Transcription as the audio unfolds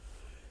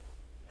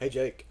Hey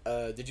Jake,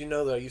 did you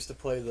know that I used to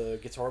play the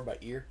guitar by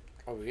ear?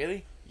 Oh,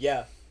 really?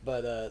 Yeah,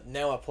 but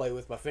now I play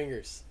with my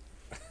fingers.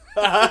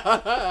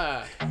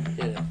 Yeah. That's a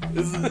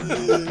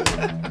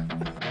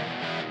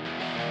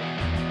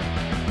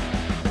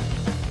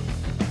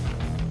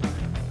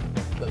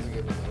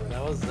good one.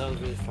 That was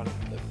really funny.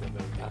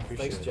 I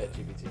Thanks, appreciate it.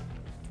 ChatGPT.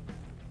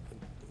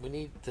 We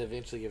need to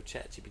eventually give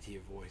ChatGPT a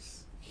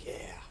voice. Yeah,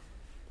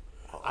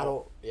 I'll, I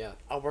don't. Yeah,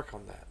 I'll work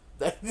on that.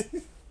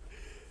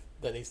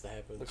 that needs to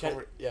happen.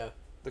 The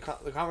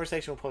the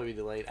conversation will probably be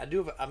delayed. I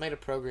made a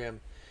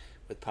program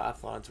with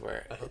Python to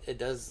where it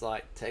does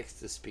like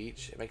text to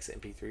speech. It makes an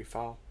MP3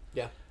 file.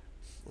 Yeah.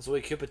 So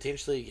we could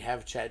potentially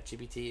have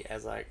ChatGPT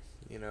as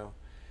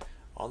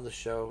on the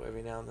show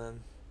every now and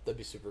then. That'd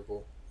be super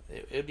cool.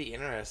 It'd be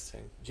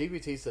interesting.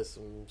 GPT says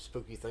some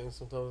spooky things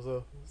sometimes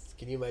though.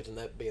 Can you imagine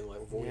that being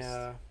like voiced?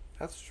 Yeah,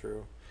 that's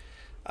true.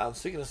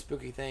 Speaking of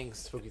spooky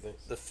things,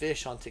 the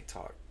fish on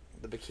TikTok,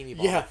 the bikini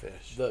bottom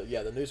fish.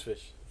 The news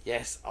fish.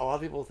 Yes, a lot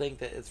of people think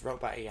that it's wrote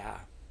by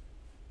AI.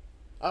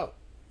 Oh,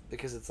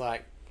 Because it's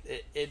like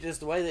it just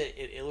the way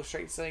that it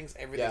illustrates things,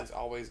 everything's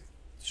always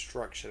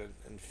destruction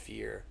and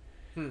fear.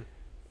 And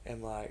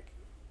I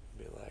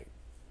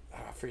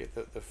forget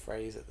the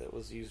phrase that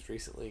was used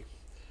recently,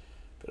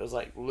 but it was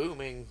like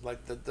looming,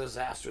 like the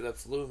disaster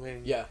that's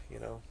looming. Yeah.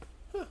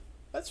 Huh,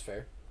 that's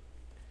fair.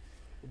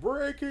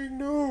 Breaking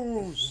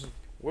news.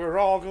 We're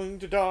all going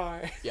to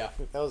die. Yeah.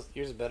 That was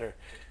yours better,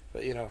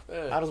 but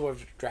how does one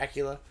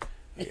Dracula?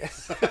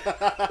 Yes. That's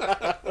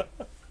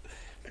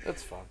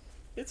fun.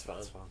 It's fun.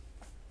 It's fun.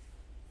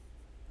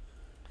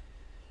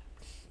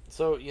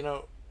 So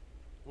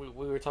we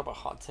were talking about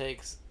hot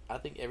takes. I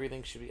think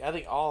everything should be. I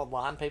think all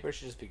line paper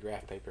should just be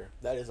graph paper.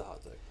 That is a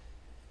hot take.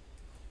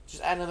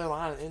 Just add another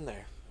line in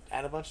there.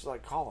 Add a bunch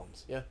of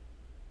columns. Yeah.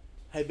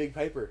 Hey, big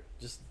paper.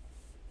 Just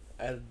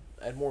add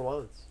more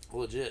lines.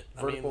 Legit.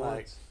 Vertical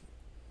lines.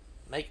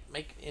 Make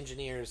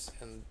engineers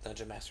and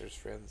dungeon masters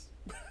friends.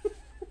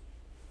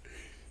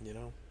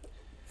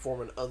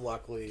 Form an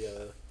unlikely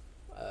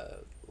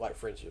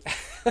friendship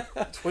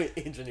between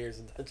engineers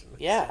and dungeon masters.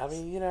 Yeah,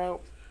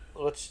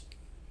 which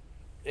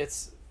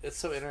it's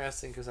so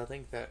interesting because I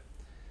think that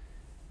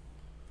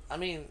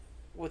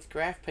with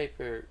graph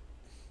paper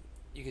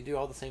you can do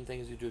all the same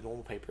things you do with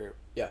normal paper.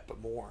 Yeah,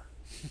 but more.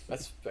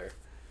 That's fair.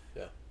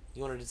 Yeah.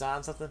 You want to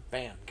design something?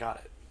 Bam, got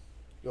it.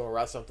 You want to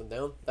write something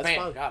down? That's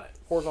Bam, fine. got it.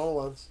 Horizontal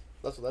lines.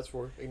 That's what that's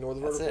for. Ignore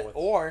the vertical ones.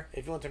 Or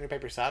if you want to turn your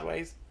paper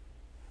sideways,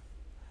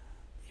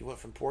 you went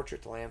from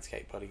portrait to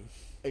landscape, buddy.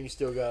 And you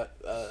still got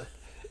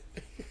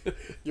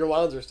your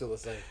lines are still the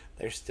same.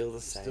 They're still the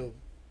same. Still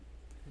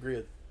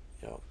grid.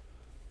 Yep.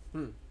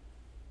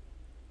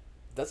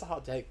 That's a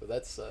hot take, but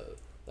that's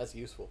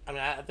useful.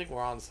 I think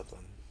we're on to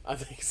something. I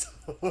think so.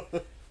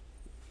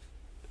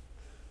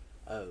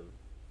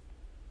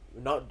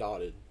 Not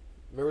dotted.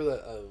 Remember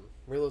that?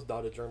 Remember those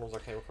dotted journals I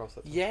came across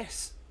that time?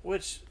 Yes,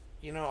 which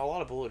a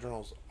lot of bullet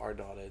journals are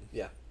dotted.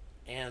 Yeah,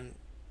 and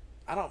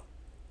I don't.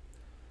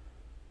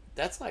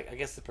 That's I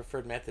guess the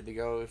preferred method to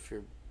go if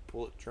you're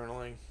bullet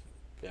journaling.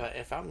 Yeah.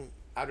 But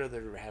I'd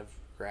rather have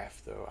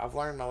graph though. I've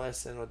learned my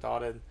lesson with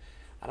dotted.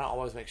 I don't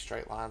always make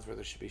straight lines where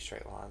there should be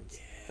straight lines.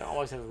 Yeah. I don't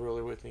always have a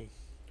ruler with me.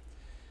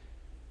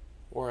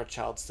 Or a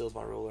child steals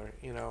my ruler,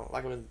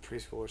 like I'm in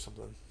preschool or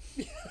something.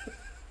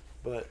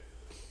 But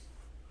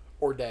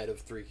or dad of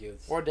 3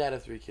 kids.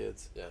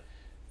 Yeah.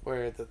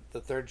 Where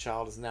the third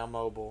child is now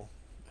mobile.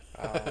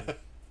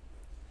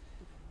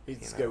 He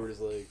discovered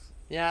his legs.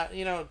 Yeah,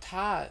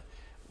 Ty.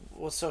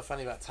 What's so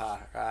funny about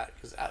Ty, right?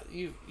 Because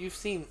you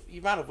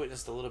might have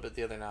witnessed a little bit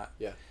the other night.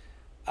 Yeah.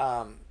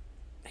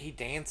 He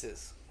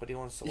dances when he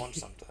wants to watch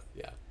something.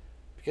 Yeah.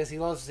 Because he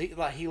loves the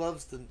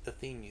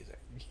theme music.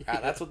 Yeah.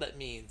 Right? That's what that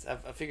means. I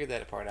figured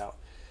that part out.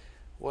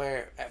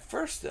 Where at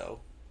first though,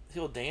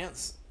 he'll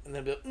dance and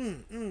then be like,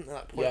 and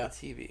point at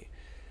the TV.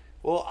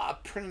 Well, I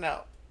printed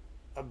out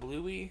a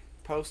Bluey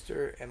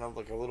poster and a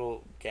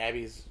little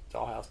Gabby's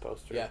Dollhouse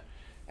poster. Yeah.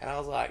 And I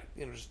was like,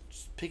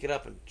 just pick it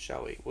up and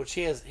show it. Which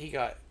he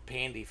got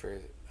Pandy for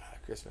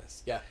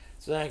Christmas. Yeah.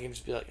 So then I can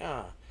just be like,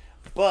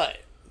 But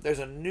there's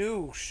a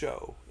new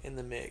show in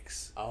the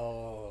mix.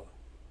 Oh.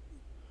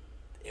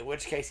 In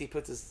which case he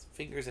puts his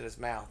fingers in his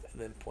mouth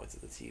and then points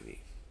at the TV.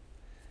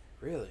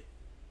 Really?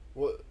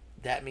 What?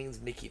 That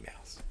means Mickey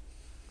Mouse.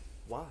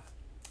 Why?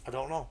 I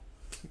don't know.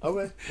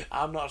 Okay.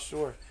 I'm not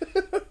sure.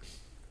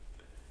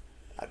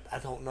 I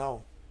don't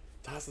know.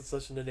 Tyson's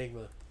such an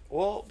enigma.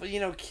 Well, but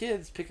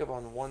kids pick up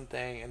on one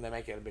thing and they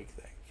make it a big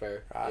thing.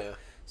 Fair. Right? Yeah.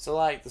 So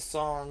the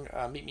song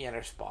Meet Me at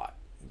Our Spot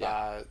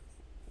by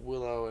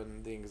Willow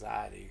and the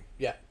Anxiety.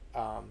 Yeah.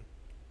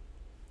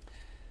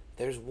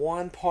 There's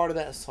one part of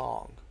that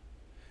song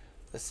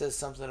that says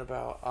something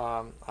about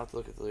I'll have to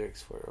look at the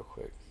lyrics for it real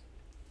quick.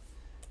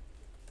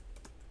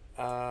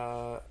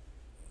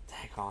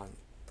 Heck on.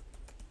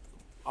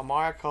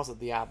 Amara calls it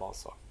the eyeball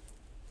song.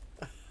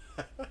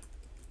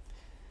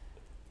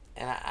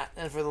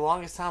 And for the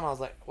longest time I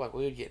was like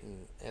we would get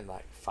in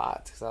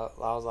fights because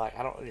I was like,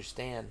 I don't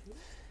understand.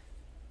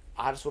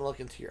 I just want to look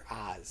into your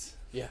eyes.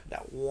 Yeah.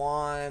 That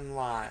one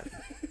line.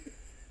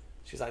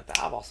 She's like,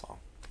 the eyeball song.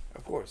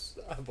 Of course.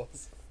 The eyeball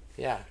song.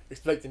 Yeah.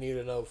 Expecting you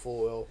to know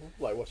full well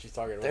like what she's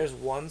talking about. There's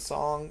one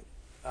song,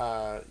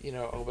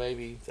 Oh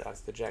Baby, that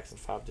the Jackson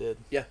 5 did.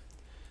 Yeah.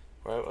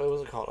 Or it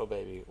wasn't called Oh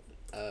Baby.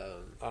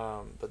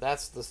 But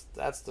that's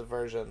the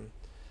version,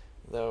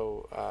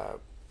 though.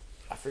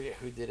 I forget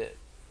who did it.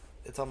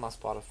 It's on my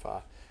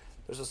Spotify.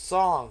 There's a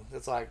song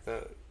that's like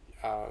the,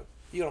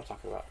 you know what I'm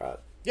talking about, right?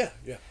 Yeah.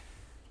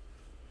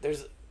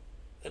 There's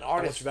an I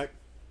artist. Want You Back?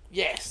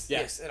 Yes,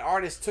 Yeah. yes. An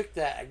artist took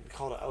that and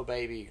called it Oh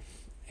Baby,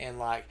 and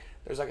like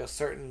there's like a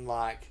certain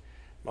like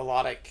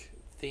melodic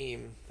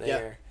theme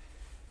there,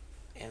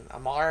 and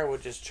Amara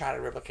would just try to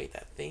replicate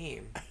that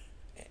theme,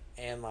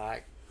 and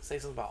like say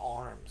something about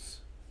arms,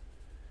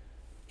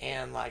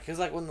 and like cause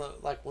like when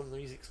the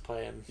music's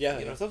playing, Yeah,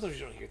 you know, sometimes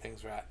you don't hear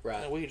things right,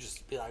 and we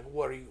just be like,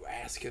 what are you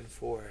asking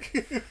for?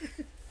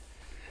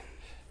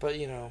 But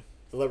you know,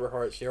 The Love Her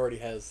Heart, she already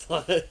has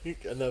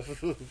like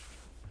enough.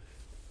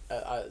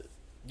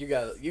 You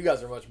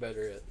guys are much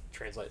better at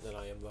translating than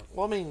I am, though.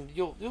 well, I mean,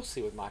 you'll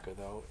see with Micah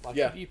though,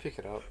 like you pick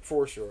it up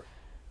for sure.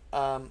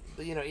 But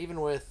you know, even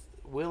with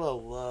Willow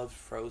loved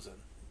Frozen.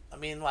 I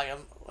mean, like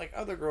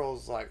other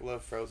girls like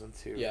love Frozen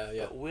too. Yeah.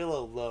 But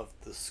Willow loved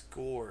the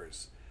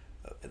scores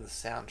and the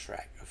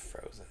soundtrack of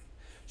Frozen.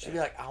 She'd be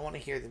like, I want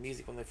to hear the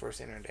music when they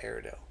first enter into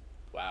Arendelle.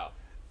 Wow.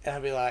 And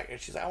I'd be like, and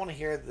she's like, I want to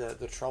hear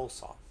the troll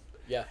song.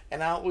 Yeah.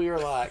 And we were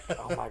like,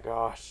 oh my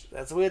gosh,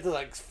 we had to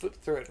like flip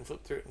through it and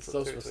flip through it and flip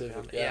So through it.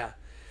 specific. Yeah.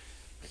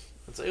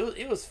 And so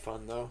it was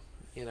fun though,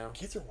 you know.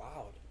 Kids are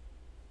wild.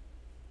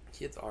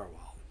 Kids are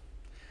wild.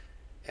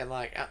 And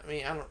like, I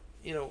mean, I don't,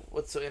 you know,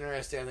 what's so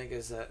interesting I think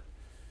is that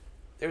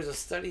there's a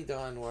study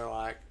done where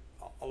like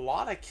a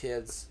lot of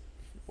kids,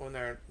 when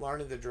they're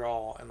learning to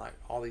draw and like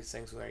all these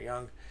things when they're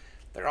young,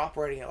 they're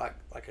operating at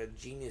like a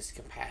genius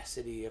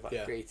capacity of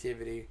like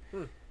creativity.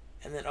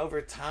 And then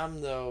over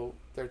time though,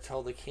 they're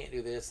told they can't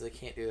do this, they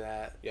can't do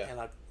that. And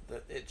like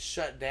it's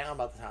shut down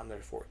by the time they're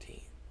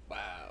 14.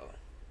 Wow.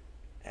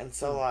 And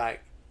so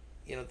like,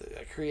 you know,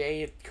 the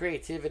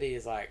creativity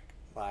is like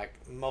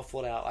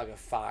muffled out like a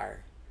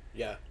fire.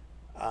 Yeah.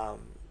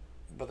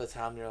 By the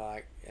time you're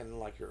like in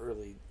like your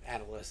early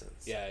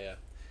adolescence. Yeah.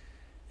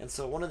 And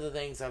so one of the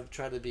things I've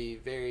tried to be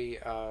very,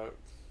 I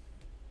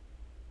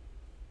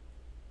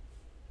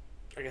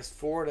guess,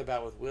 forward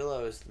about with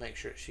Willow is to make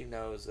sure she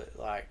knows that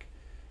like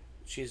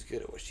she's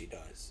good at what she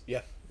does.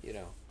 Yeah. You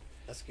know.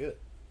 That's good.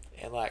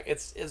 And like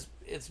it's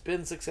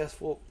been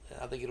successful.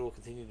 I think it will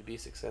continue to be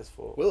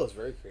successful. Willow's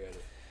very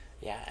creative.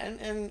 Yeah,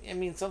 and I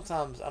mean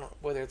sometimes I don't,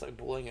 whether it's like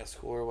bullying at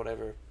school or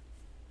whatever.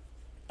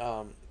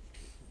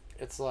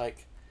 It's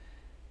like,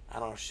 I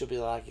don't know, she'll be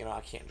like, you know, I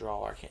can't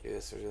draw or I can't do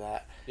this or do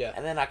that. Yeah.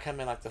 And then I come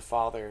in like the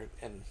father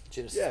in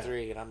Genesis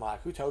 3 and I'm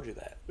like, who told you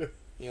that?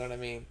 You know what I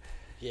mean?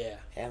 Yeah.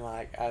 And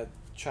like I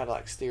try to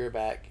like steer her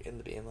back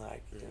into being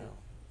like, you know,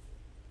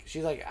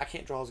 she's like, I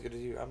can't draw as good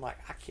as you. I'm like,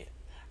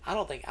 I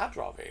don't think I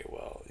draw very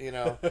well, you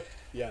know?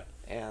 Yeah.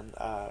 And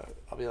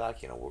I'll be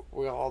like, you know,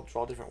 we all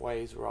draw different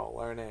ways. We're all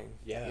learning.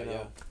 Yeah, you know?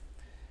 yeah.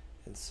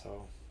 And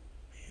so,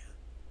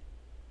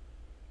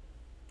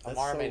 That's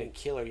Amara made a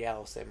killer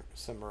Yellow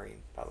Submarine,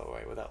 by the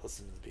way, without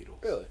listening to the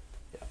Beatles. Really?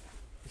 Yeah.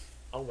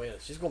 Oh man,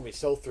 she's gonna be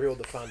so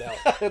thrilled to find out.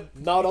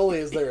 Not only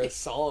is there a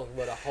song,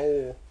 but a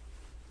whole.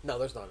 No,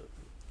 there's not.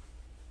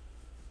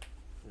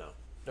 No,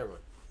 never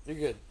mind. You're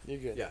good. You're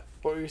good. Yeah.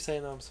 What were you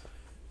saying? Though? I'm sorry.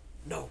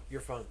 No,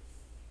 you're fine.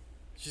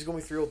 She's gonna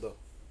be thrilled though.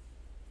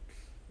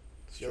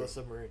 Yellow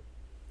Submarine.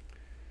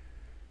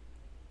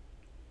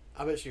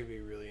 I bet she would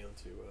be really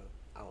into.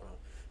 I don't know.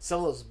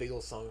 Some of those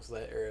Beatles songs of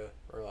that era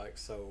are like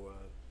so.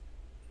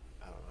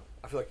 I don't know.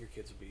 I feel like your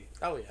kids would be.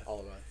 Oh yeah. All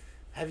about it.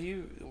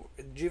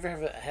 Did you ever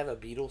have a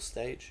Beatles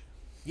stage?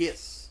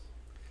 Yes.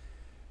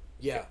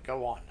 Yeah.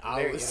 Go on.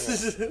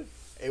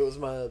 It was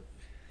my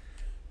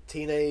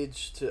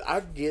teenage to.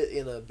 I'd get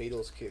in a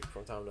Beatles kick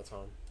from time to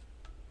time.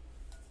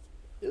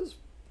 It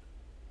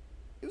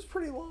was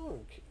pretty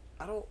long.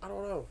 I don't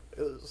know.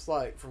 It was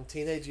like from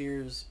teenage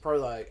years,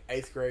 probably like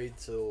 8th grade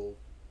till.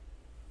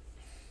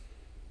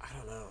 I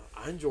don't know.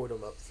 I enjoyed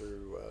them up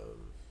through.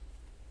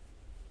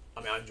 I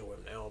mean, I enjoy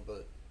them now,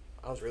 but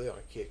I was really on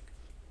a kick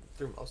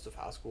through most of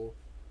high school.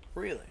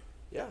 Really?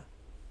 Yeah.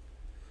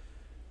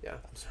 Yeah.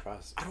 I'm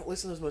surprised. I don't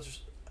listen as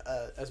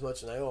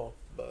much now,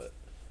 but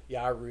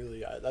yeah,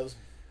 that was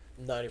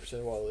 90%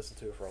 of what I listened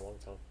to for a long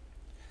time.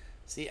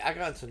 See, I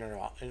got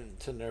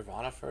into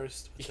Nirvana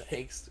first with the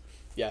Angst.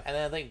 Yeah. And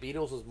then I think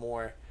Beatles was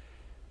more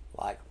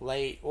like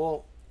late.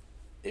 Well,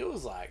 it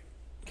was like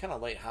kind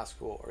of late high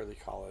school, early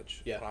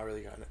college. Yeah. When I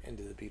really got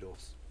into the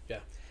Beatles. Yeah.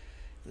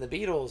 And the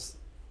Beatles,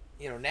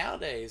 you know,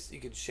 nowadays you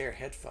could share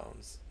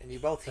headphones and you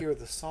both hear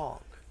the song.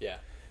 Yeah.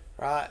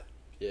 Right?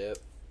 Yep.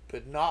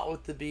 But not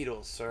with the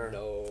Beatles, sir.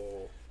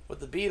 No. With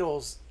the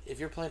Beatles, if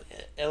you're playing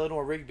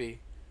Eleanor Rigby,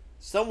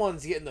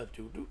 someone's getting the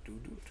do do do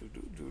do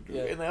do do do,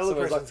 and the other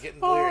person's like,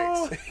 getting the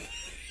lyrics.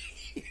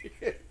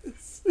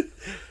 Yes.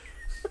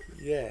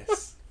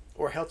 Yes.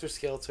 Or Helter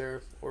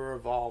Skelter, or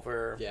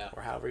Revolver, Yeah.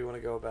 or however you want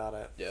to go about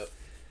it. Yep.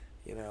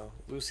 You know,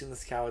 Lucy in the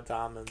Sky with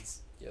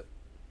Diamonds. Yep.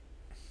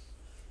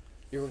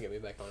 You're gonna get me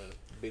back on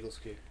a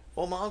Beatles kick.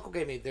 Well, my uncle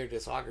gave me their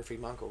discography.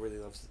 My uncle really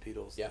loves the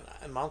Beatles. Yeah.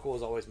 And my uncle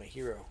was always my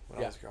hero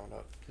when I was growing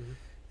up. Mm-hmm.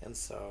 And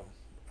so,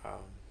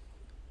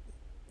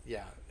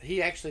 yeah,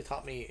 he actually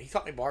taught me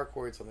bar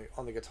chords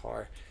on the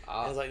guitar. And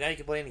I was like, now you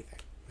can play anything.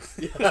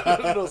 And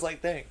I was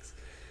like, thanks.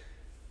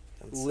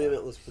 And so,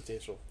 limitless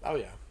potential. Oh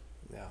yeah,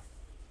 yeah.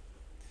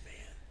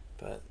 Man,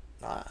 but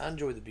I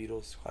enjoy the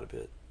Beatles quite a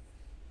bit.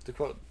 To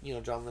quote,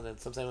 John Lennon,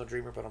 "Sometimes I'm a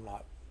dreamer, but I'm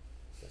not."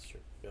 That's true.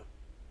 Yeah,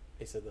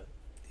 he said that.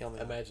 The only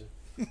Imagine.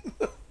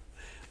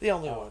 the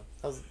only one.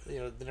 That was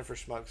dinner for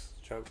schmucks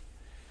joke.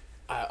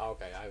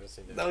 Okay, I haven't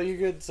seen that. No, you're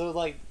good.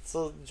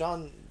 So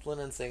John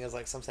Lennon's thing is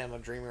like, "Sometimes I'm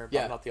a dreamer,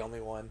 but I'm not the only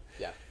one."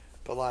 Yeah.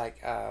 But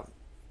like,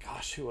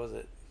 gosh, who was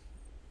it?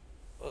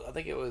 I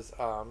think it was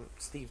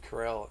Steve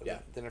Carell. Yeah.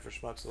 Dinner for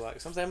Schmucks was like,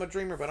 "Sometimes I'm a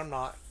dreamer, but I'm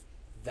not."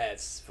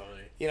 That's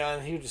funny.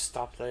 And he would just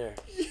stop there.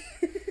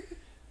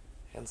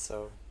 And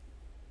so,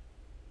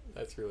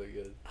 that's really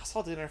good. I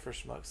saw Dinner for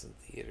Schmucks in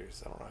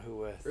theaters. I don't know who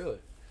with. Really?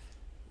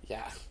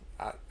 Yeah,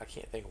 I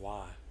can't think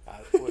why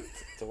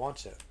to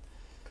watch it.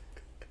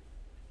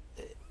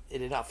 It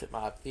did not fit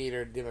my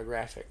theater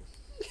demographic.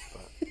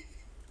 But.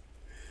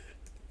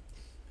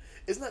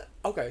 Isn't that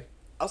okay?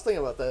 I was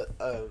thinking about that.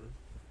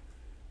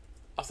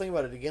 I was thinking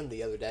about it again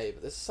the other day,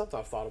 but this is something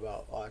I've thought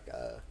about. Like,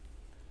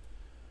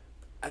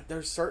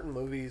 there's certain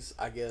movies,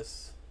 I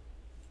guess.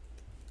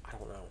 I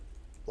don't know.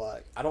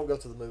 Like, I don't go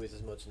to the movies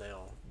as much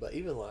now, but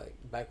even like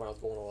back when I was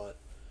going a lot,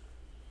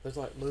 there's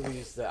like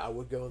movies that I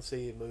would go and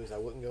see, movies I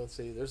wouldn't go and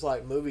see. There's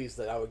like movies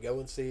that I would go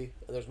and see,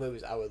 and there's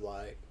movies I would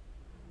like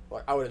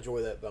I would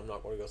enjoy that, but I'm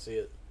not going to go see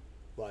it,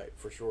 like,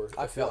 for sure.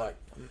 I feel like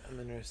I'm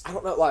interested. I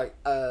don't know, like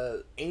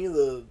any of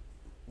the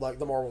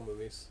Marvel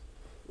movies,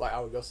 like I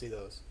would go see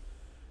those.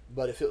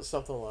 But if it was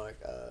something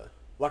like a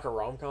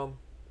rom-com,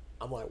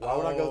 I'm like, why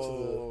would I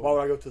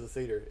go to the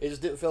theater? It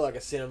just didn't feel like a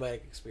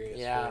cinematic experience.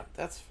 Yeah,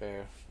 that's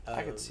fair.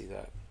 I could see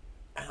that.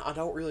 I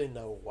don't really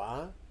know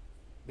why,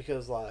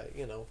 because like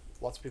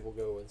lots of people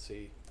go and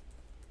see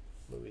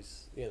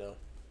movies,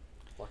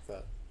 like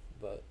that.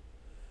 But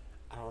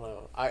I don't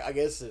know. I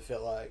guess it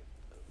felt like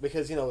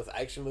because with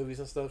action movies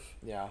and stuff.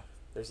 Yeah.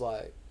 There's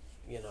like,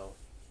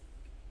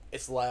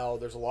 it's loud.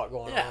 There's a lot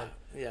going on.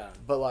 Yeah.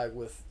 But like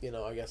with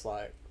I guess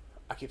like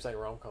I keep saying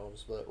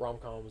rom-coms, but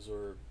rom-coms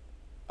are,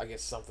 I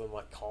guess, something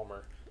like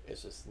calmer.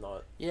 It's just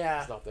not.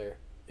 Yeah. It's not there.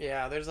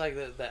 Yeah, there's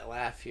like that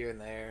laugh here and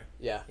there.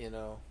 Yeah.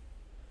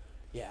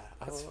 Yeah,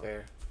 that's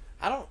fair.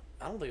 I don't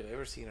think I've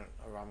ever seen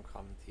a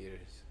rom-com in theaters.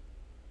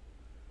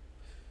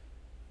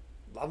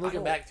 I'm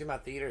looking back through my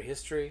theater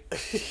history,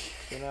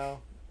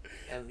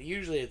 and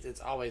usually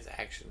it's always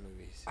action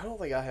movies. I don't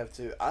think I have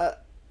too.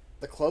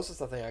 The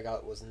closest I think I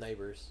got was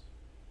Neighbors.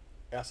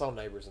 I saw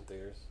Neighbors in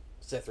theaters.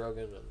 Seth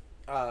Rogen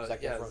and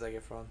Zac Efron. Zac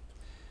Efron.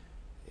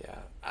 Yeah,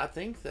 I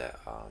think that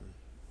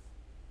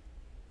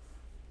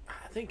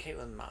I think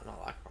Caitlin might not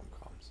like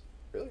rom-coms.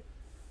 Really?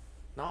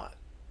 Not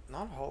a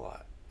whole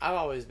lot. I've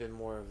always been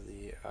more of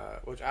the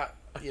which I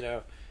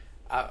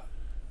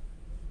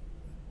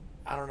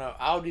don't know.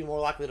 I would be more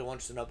likely to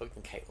watch The Notebook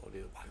than Caitlin would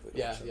be likely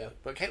to watch The Notebook.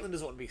 But Caitlin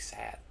doesn't want to be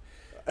sad.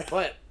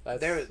 But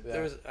there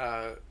was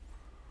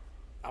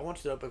I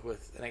watched The Notebook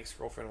with an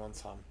ex-girlfriend one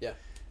time. Yeah.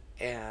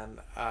 And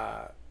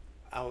I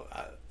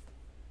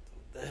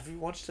have you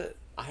watched it?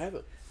 I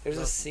haven't. There's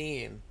a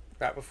scene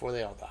right before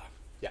they all die.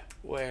 Yeah.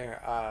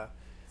 Where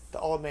the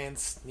old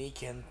man's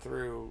sneaking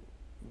through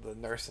the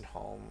nursing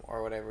home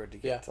or whatever to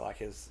get to like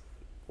his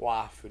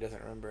wife who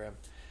doesn't remember him.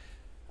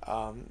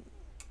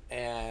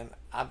 And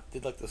I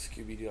did like the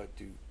Scooby-Doo like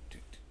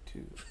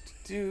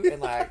do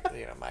and like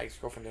my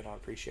ex-girlfriend did not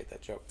appreciate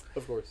that joke.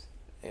 Of course.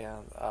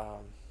 And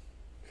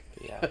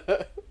yeah.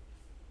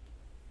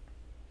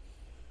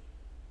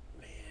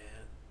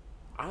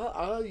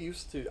 I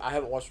used to. I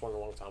haven't watched one in a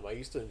long time. I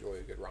used to enjoy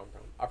a good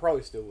rom-com. I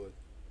probably still would.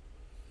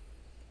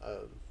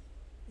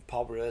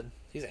 Paul Rudd.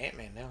 He's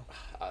Ant-Man now.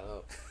 I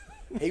know.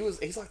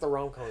 He's like the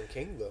rom-com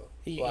king though.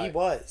 He like,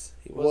 was.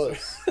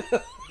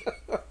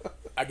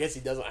 I guess he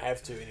doesn't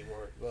have to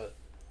anymore, but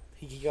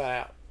he got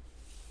out.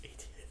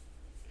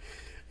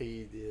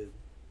 He did.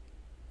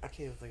 I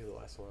can't even think of the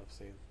last one I've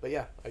seen. But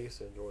yeah, I used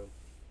to enjoy him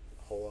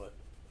a whole lot.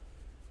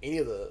 Any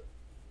of the.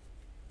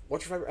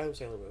 What's your favorite Adam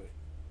Sandler movie?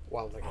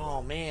 While I'm thinking.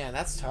 Oh man,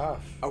 that's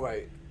tough.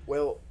 Okay,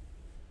 well,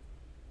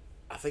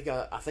 I think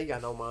I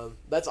know mine.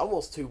 That's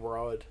almost too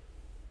broad.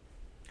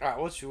 All right,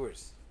 what's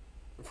yours?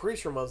 I'm pretty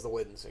sure mine's The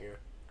Wedding Singer.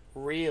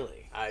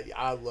 Really?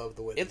 I love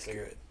The Wedding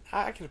Singer. It's good.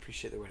 I can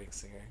appreciate The Wedding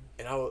Singer.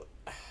 And I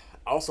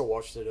also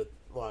watched it at,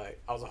 I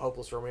was a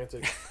hopeless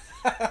romantic.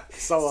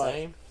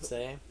 So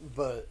same.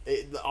 But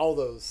all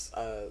those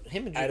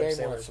him and Drew Adam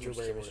Barrymore have Sandler, so Drew much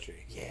Barrymore.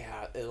 chemistry.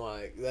 Yeah,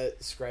 and that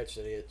scratched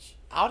an itch.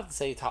 I would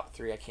say top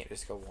 3. I can't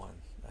just go 1.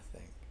 I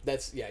think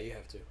That's you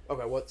have to.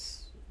 Okay,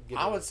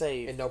 I would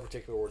say in no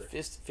particular order.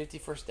 50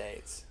 First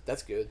Dates.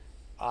 That's good.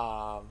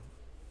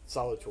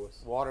 Solid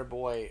choice.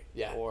 Waterboy.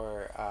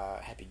 Or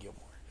Happy Gilmore.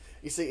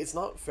 You see, it's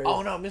not fair.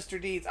 Oh no, Mr.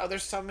 Deeds. Oh,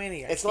 there's so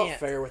many. It's not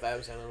fair with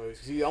Adam Sandler movies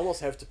because you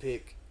almost have to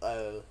pick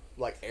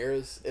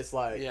eras. It's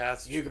like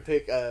that's you true. could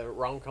pick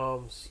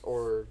rom-coms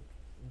or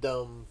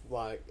dumb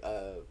like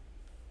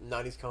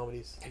 90s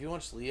comedies. Have you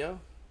watched Leo?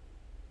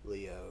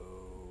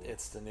 Leo.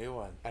 It's the new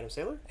one. Adam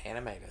Sandler?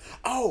 Animated.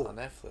 Oh! On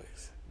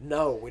Netflix.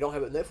 No, we don't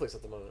have it on Netflix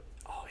at the moment.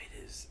 Oh,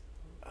 it is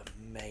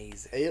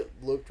amazing. It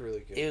looked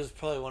really good. It was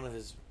probably one of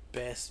his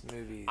best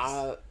movies.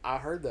 I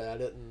heard that. I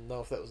didn't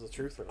know if that was the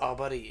truth or not. Oh,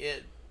 buddy,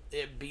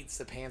 it beats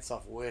the pants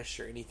off Wish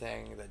or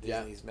anything that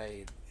Disney's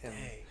made. And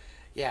Dang.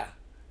 yeah,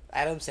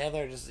 Adam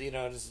Sandler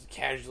just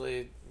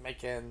casually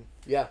making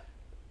Yeah.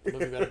 a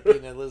movie about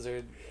beating a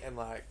lizard and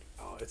like,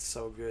 oh, it's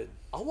so good.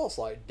 Almost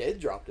like Dead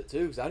dropped it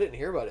too because I didn't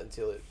hear about it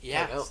until it came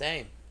out.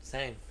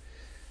 Same.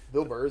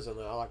 Bill Burr's in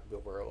it. I like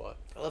Bill Burr a lot.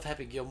 I love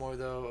Happy Gilmore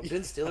though.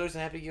 Ben Stiller's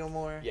in Happy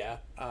Gilmore. Yeah.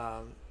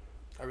 I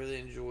really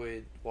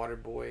enjoyed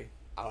Waterboy.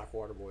 I like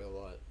Waterboy a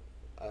lot.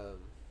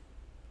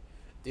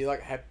 Do you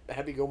like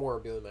Happy Gilmore or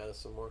Billy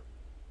Madison more?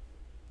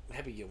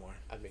 Happy Gilmore.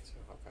 I think so.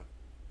 Okay.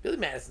 Billy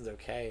Madison's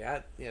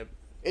okay.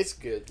 It's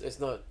good. It's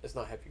not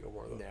Happy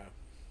Gilmore though.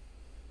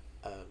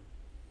 No.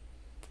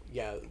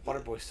 Yeah.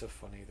 Waterboy's so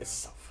funny though. It's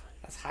so funny.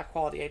 That's high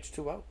quality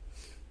H2O.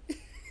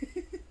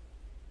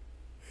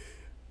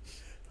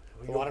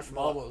 The water from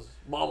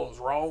Mama's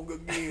wrong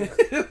again.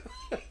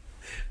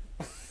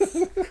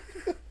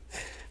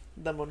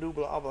 The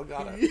manubla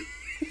oblongata.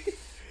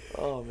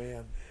 Oh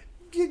man.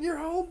 Get in your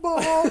home,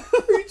 Bob.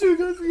 You two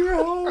go to your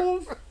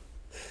home.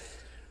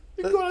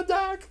 You're gonna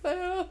die,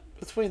 Claire.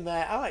 Between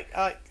that,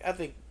 I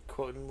think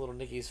quoting Little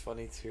Nicky's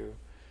funny too.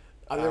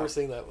 I've never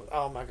seen that one.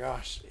 Oh my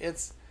gosh,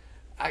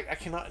 I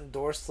cannot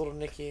endorse Little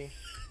Nicky,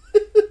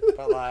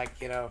 but like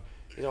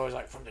he's always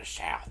like from the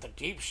South, the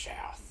deep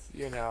South,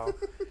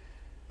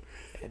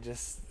 It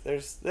just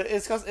it's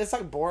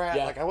like Borat.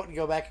 Yeah. Like I wouldn't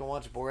go back and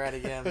watch Borat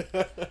again.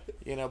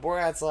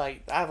 Borat's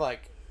like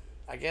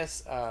I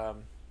guess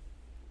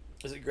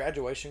is it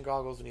graduation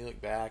goggles when you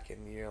look back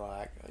and you're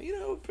like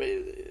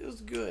it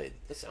was good.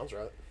 That sounds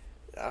right.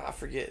 I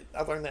forget.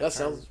 I learned that. That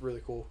term. sounds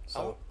really cool.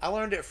 So I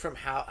learned it from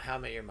How I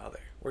Met Your Mother,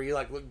 where you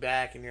like look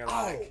back and you're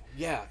like,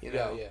 yeah.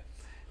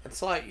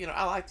 It's like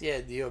I like the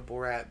idea of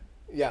Borat,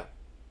 Yeah.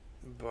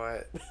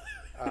 but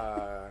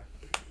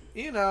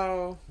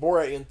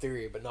Borat in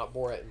theory, but not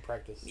Borat in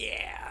practice.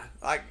 yeah,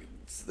 like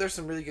there's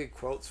some really good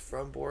quotes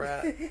from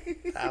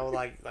Borat. I would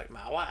like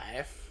my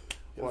wife.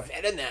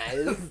 Very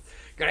nice.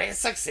 Great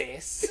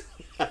success.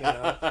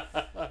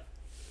 But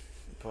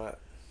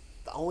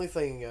the only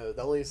scene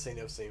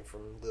I've seen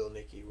from Lil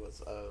Nicky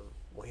was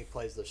when he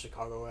plays the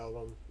Chicago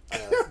album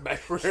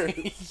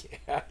backwards.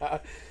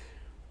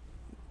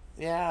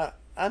 Yeah.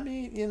 I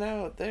mean,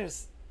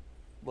 there's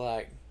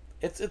like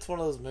it's one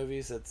of those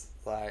movies that's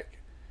like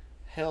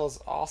hell's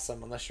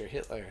awesome unless you're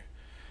Hitler.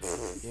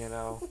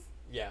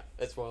 Yeah,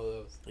 it's one of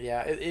those.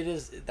 Yeah, it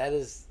is. That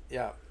is.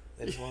 Yeah,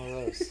 it's one of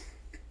those.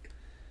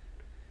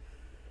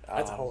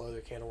 That's a whole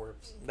other can of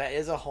worms. That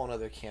is a whole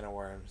other can of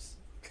worms.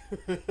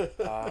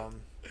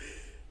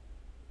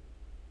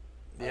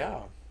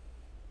 Yeah.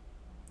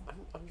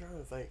 I'm trying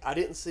to think. I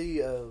didn't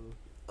see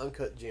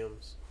Uncut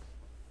Gems.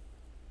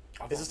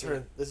 I'm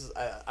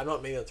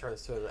not meaning to turn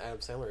this to an Adam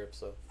Sandler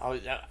episode. Oh,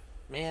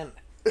 man,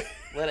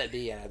 let it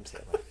be Adam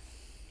Sandler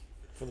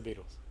from the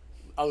Beatles.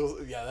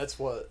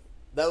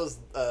 That was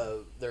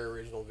their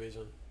original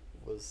vision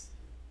was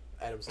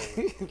Adam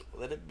Sandler.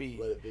 Let it be.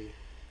 Let it be.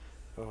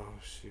 Oh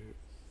shoot.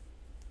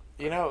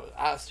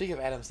 Speaking of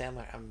Adam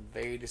Sandler, I'm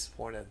very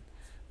disappointed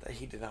that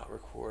he did not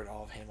record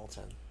all of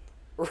Hamilton.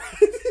 Right.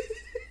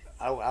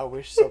 I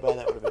wish so bad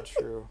that would have been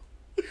true.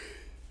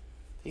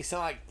 He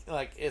sounded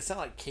it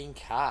sounded like King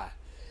Kai,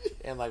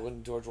 and like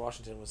when George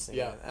Washington was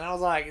singing, and I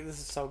was like, "This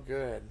is so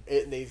good."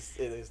 It needs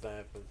to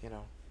happen. I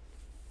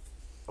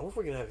wonder if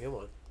we can have him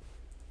on.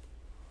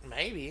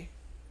 Maybe.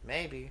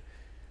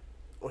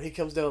 When he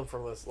comes down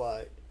from us,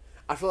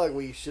 I feel like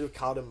we should have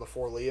caught him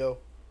before Leo.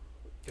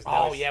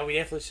 Oh yeah, we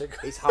definitely should.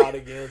 He's hot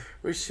again.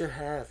 We should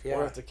have. Yeah,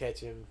 we'll have to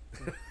catch him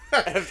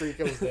after he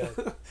comes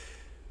down.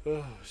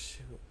 Oh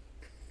shoot.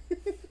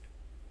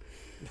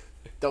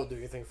 Don't do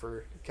anything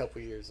for a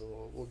couple of years, and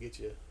we'll get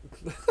you.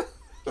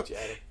 Get you,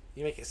 Adam.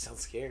 You make it sound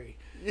scary.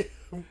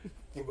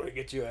 We're gonna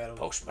get you, Adam.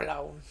 Post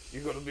Malone.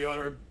 You're gonna be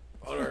on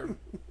our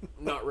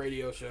not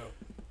radio show.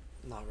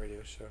 Not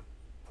radio show.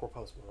 Poor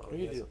Post Malone.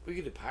 We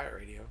could do pirate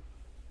radio.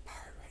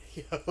 Pirate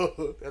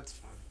radio. That's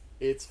fun.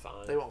 It's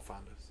fine. They won't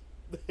find us.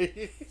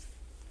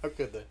 How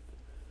could they?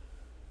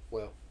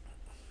 Well.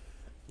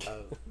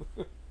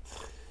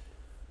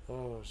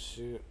 Oh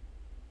shoot.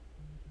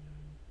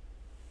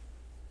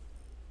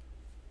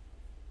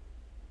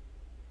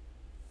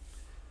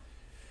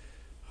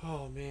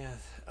 Oh man.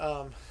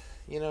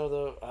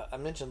 Though I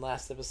mentioned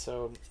last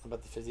episode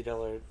about the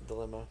 $50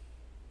 dilemma.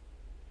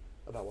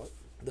 About what?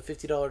 The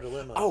 $50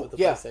 dilemma with the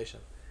PlayStation.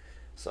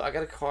 So I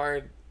got a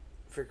card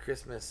for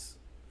Christmas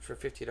for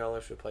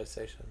 $50 for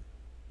PlayStation.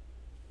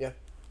 Yeah.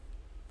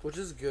 Which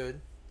is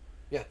good.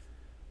 Yeah.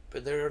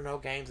 But there are no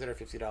games that are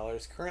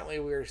 $50. Currently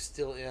we're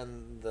still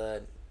in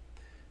the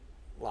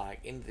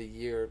end of the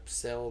year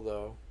sale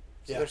though.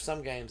 So there's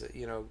some games that,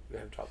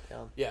 have dropped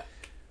down. Yeah.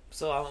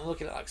 So I'm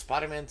looking at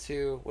Spider-Man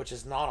 2, which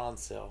is not on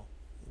sale.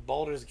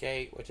 Baldur's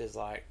Gate, which is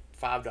like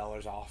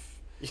 $5 off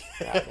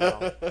right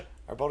now,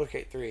 or Baldur's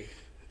Gate 3.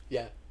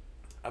 Yeah.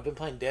 I've been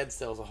playing Dead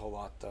Cells a whole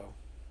lot though.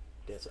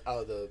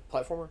 Oh, the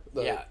platformer.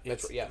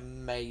 It's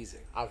amazing.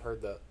 I've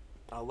heard that.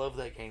 I love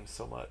that game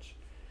so much.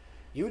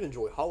 You would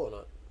enjoy Hollow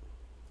Knight.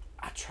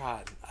 I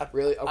tried.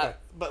 Really? Okay.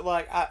 But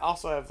like, I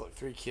also have like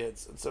 3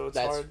 kids, and so it's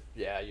hard.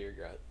 Yeah, you're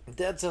right.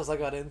 Dead Cells I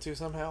got into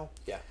somehow.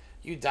 Yeah.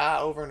 You die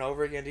over and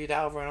over again. Do you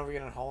die over and over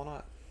again in Hollow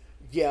Knight?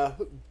 Yeah,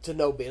 to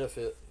no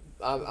benefit.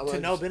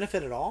 No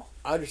benefit at all?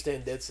 I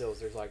understand Dead Cells.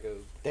 There's like a...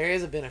 There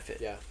is a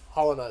benefit. Yeah.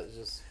 Hollow Knight is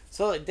just...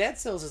 So like Dead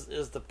Cells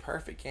is the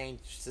perfect game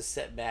just to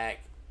sit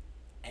back,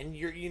 and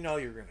you're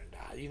gonna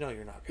die. You know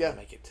you're not gonna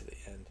make it to the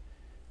end,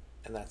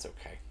 and that's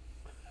okay.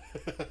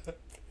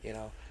 You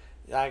know,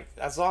 like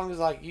as long as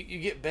like you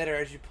get better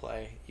as you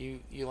play, you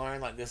learn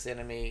like this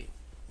enemy,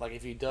 like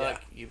if you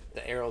duck,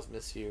 the arrows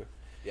miss you.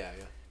 Yeah.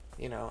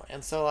 You know,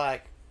 and so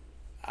like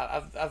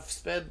I've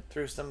sped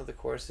through some of the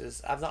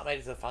courses. I've not made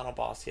it to the final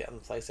boss yet on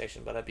the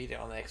PlayStation, but I beat it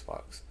on the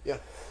Xbox. Yeah.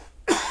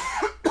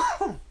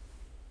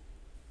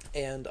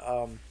 And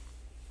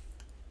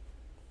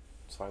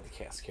sorry, the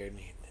cat scared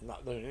me.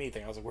 Not doing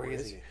anything. I was like, where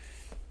is he?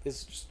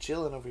 He's just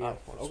chilling over here.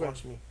 Okay.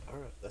 Watching me. All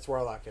right. That's where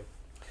I like him.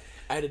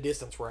 I had a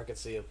distance where I could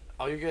see him.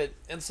 Oh, you're good.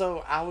 And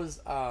so I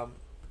was, I've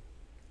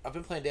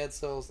been playing Dead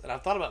Cells, and I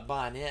thought about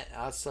buying it.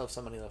 I still have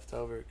some money left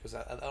over because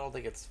I don't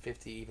think it's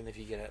 $50 even if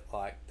you get it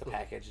like the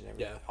package and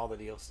everything, all the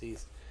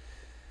DLCs.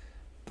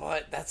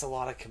 But that's a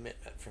lot of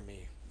commitment for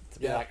me to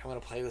be like, I'm going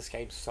to play this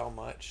game so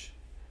much.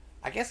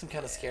 I guess I'm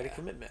kind of scared of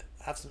commitment.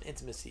 I have some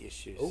intimacy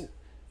issues. Oh,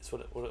 that's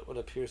what it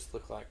appears to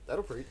look like.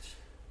 That'll preach.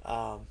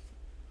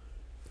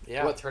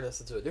 Yeah. We'll turn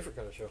this into a different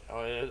kind of show.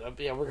 Oh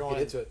yeah, we're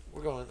going into it.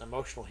 We're going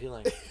emotional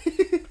healing.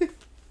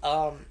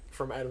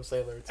 From Adam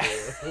Sandler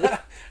to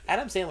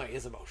Adam Sandler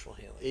is emotional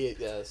healing.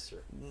 Yeah, that's true.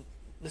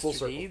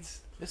 Mr.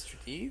 Deeds. Mr.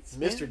 Deeds.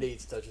 Mr.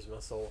 Deeds touches my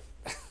soul.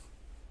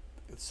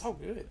 It's so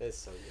good. It's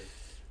so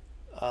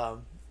good.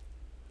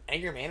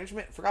 Anger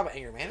management. Forgot about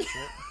anger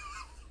management.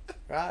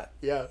 Right.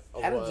 Yeah.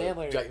 Adam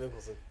Sandler. Jack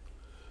Nicholson.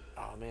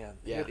 Oh man.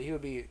 Yeah. He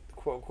would be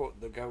quote unquote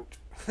the GOAT.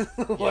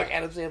 Like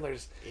Adam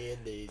Sandler's.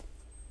 Indeed.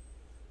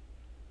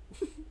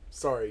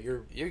 Sorry,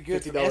 you're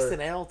good from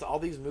SNL to all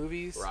these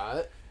movies,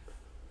 right?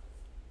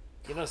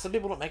 You know, some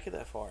people don't make it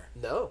that far.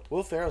 No,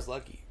 Will Ferrell's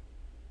lucky.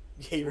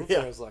 Will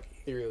Ferrell's lucky.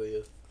 He really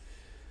is.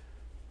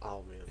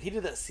 Oh man, he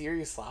did that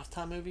Serious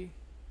Lifetime movie.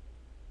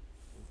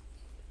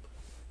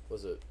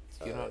 Was it?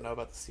 You don't know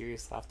about the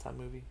Serious Lifetime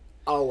movie?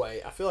 Oh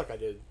wait, I feel like I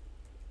did.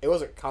 It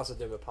wasn't Casa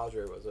de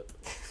Padre, was it?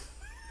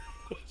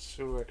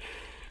 Sure,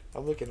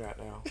 I'm looking right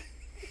now.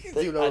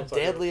 You know A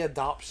Deadly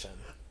Adoption.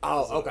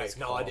 Oh, okay.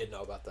 No, I didn't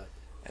know about that.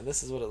 And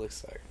this is what it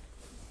looks like.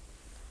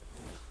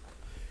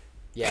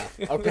 Yeah.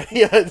 Okay.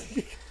 Yeah.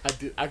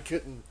 I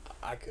couldn't.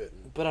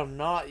 But I'm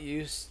not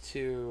used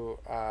to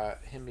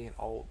him being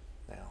old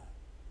now.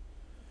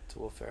 To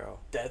Will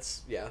Ferrell. I'm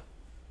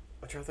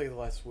trying to think of the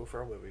last Will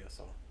Ferrell movie I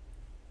saw.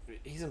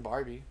 He's in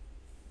Barbie.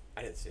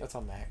 I didn't see it. That's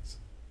on Max.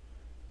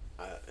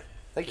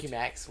 Thank you,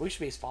 Max. We should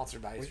be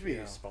sponsored by HBO.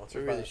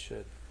 We really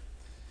should.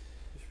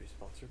 We should be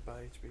sponsored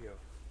by HBO.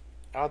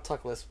 I'll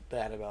talk less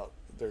bad about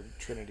their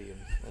Trinity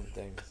and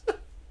things.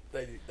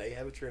 They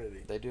have a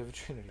Trinity. They do have a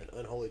Trinity. An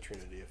unholy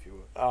Trinity, if you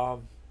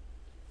will.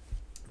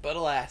 But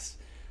alas,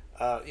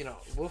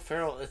 Will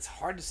Ferrell, it's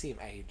hard to see him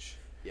age.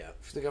 Yeah.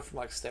 To go from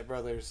like Step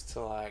Brothers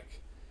to like,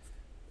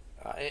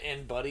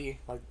 and Buddy,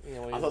 like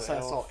when I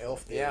saw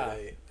Elf the other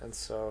day, and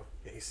so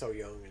he's so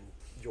young and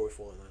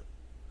joyful in that.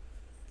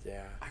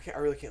 Yeah. I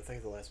really can't think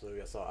of the last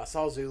movie I saw. I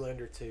saw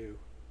Zoolander 2.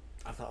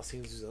 I've not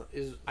seen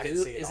Zoolander. I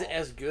didn't see it. Is it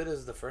as good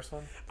as the first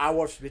one? I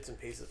watched bits and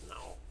pieces.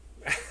 No.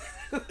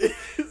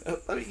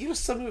 I mean,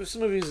 some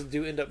movies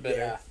do end up better.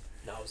 Yeah.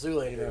 No,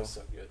 Zoolander is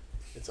so good.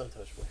 It's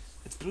untouchable.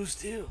 It's Blue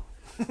Steel.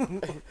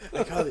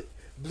 I call it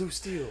Blue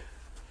Steel.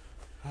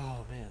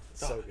 Oh man,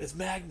 so good. It's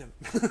Magnum.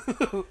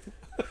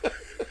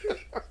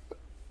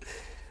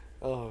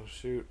 Oh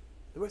shoot!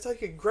 We're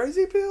taking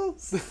crazy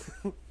pills.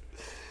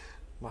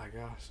 My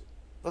gosh,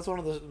 that's one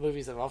of those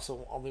movies I've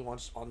also only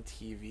watched on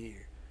TV.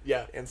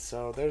 Yeah, and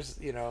so there's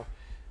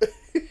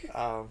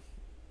I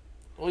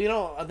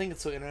think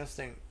it's so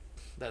interesting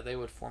that they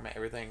would format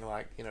everything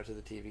like to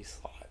the TV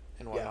slot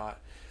and whatnot.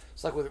 Yeah.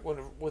 It's like with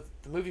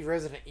the movie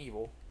Resident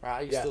Evil, right?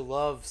 I used to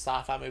love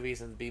sci-fi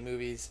movies and B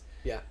movies.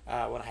 Yeah.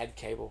 When I had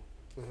cable,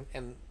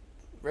 and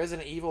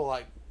Resident Evil,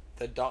 like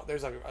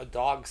there's like a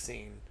dog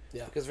scene.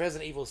 Yeah. Because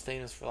Resident Evil is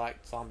famous for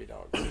like zombie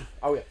dogs.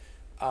 Oh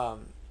yeah.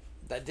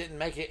 That didn't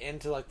make it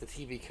into like the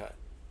TV cut.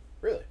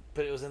 Really?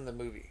 But it was in the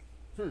movie.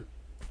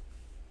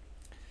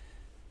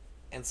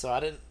 And so I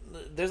didn't.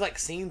 There's like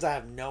scenes I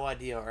have no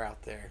idea are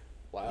out there.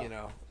 Wow.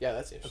 Yeah,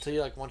 that's interesting. Until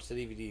you like watch the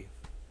DVD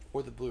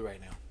or the Blu-ray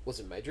now.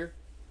 Was it major?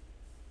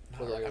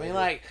 No, I mean,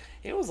 like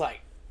it was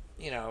like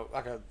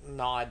like a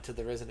nod to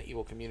the Resident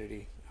Evil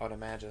community. I would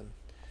imagine.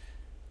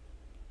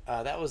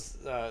 That was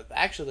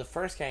actually the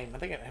first game. I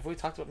think have we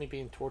talked about me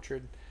being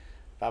tortured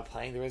by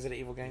playing the Resident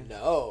Evil game?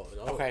 No.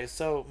 Okay,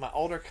 so my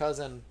older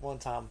cousin one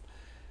time,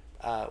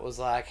 was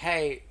like,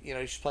 hey, you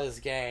should play this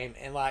game.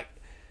 And, like,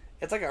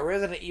 it's like a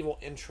Resident Evil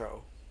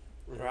intro,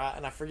 right?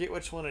 And I forget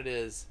which one it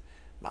is.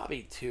 Might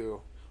be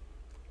 2.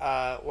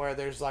 Where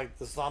there's, like,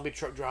 the zombie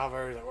truck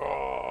driver, like,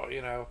 oh,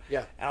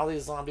 Yeah. and all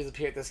these zombies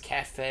appear at this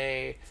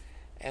cafe,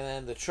 and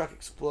then the truck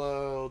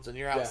explodes, and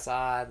you're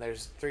outside, and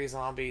there's 3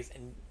 zombies,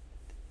 and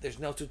there's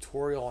no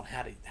tutorial on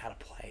how to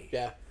play.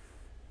 Yeah.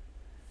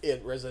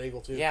 In Resident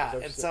Evil 2. Yeah,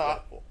 and so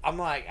I'm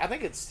like, I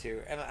think it's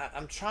 2, and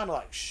I'm trying to,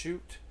 like,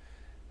 shoot,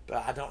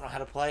 but I don't know how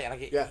to play, and I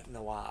get eaten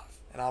alive,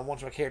 and I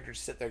want my character to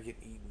sit there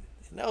getting eaten.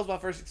 And that was my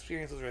first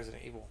experience with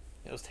Resident Evil.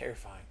 It was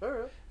terrifying. All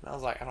right. And I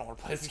was like, I don't want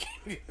to play this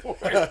game anymore.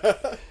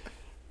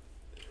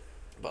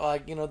 But,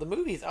 like, the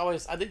movies,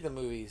 I dig the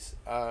movies.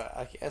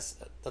 I guess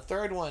the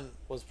third one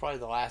was probably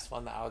the last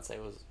one that I would say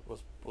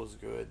was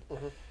good.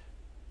 Mm-hmm.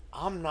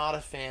 I'm not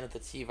a fan of the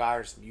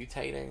T-virus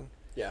mutating.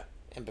 Yeah.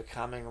 And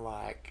becoming,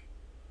 like,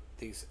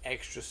 these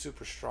extra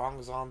super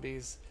strong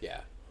zombies.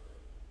 Yeah.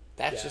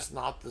 That's just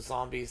not the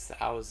zombies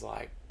that I was,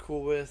 like,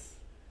 cool with.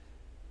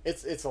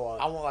 It's a lot.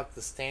 I want, like,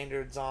 the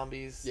standard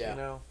zombies,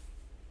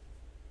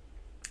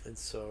 And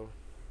so,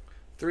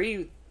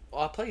 3,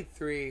 I played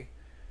 3.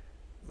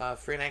 My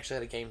friend actually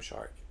had a Game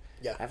Shark.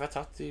 Yeah. Have I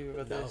talked to you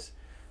about this?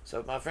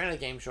 So, my friend had a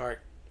Game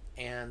Shark,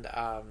 and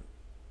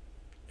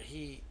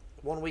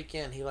one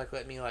weekend, he, like,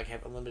 let me, like,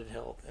 have unlimited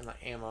health and,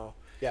 like, ammo.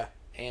 Yeah.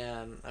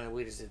 And, I mean,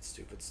 we just did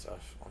stupid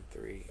stuff on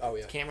 3. Oh,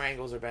 yeah. Camera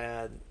angles are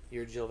bad.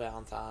 You're Jill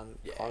Valentine.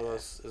 Yeah.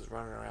 Carlos is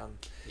running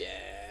around.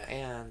 Yeah.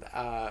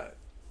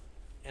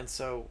 And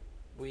so,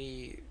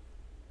 we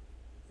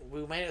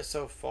made it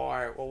so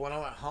far. Well, when I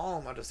went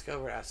home, I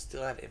discovered I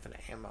still had infinite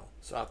ammo.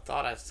 So I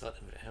thought I still had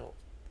infinite health.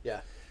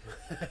 Yeah.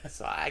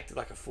 So I acted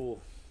like a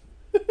fool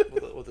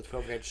with a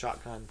 12-gauge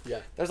shotgun. Yeah.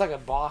 There's like a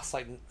boss,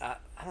 like, I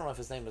don't know if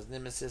his name was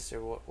Nemesis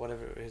or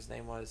whatever his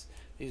name was.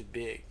 He's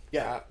big.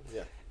 Yeah. Right?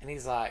 Yeah. And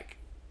he's like,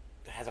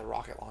 has a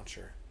rocket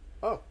launcher.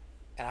 Oh.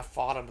 And I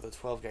fought him with a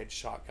 12-gauge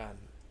shotgun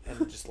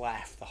and just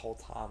laughed the whole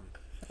time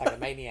like a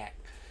maniac.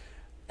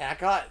 And I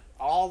got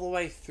all the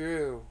way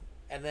through,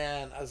 and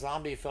then a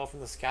zombie fell from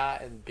the sky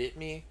and bit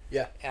me.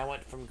 Yeah. And I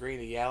went from green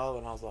to yellow,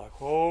 and I was like,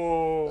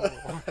 oh,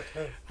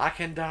 I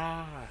can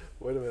die.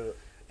 Wait a minute.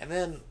 And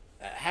then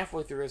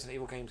halfway through Resident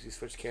Evil games, you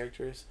switch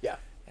characters. Yeah.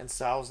 And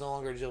so I was no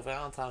longer Jill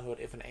Valentine, who had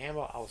infinite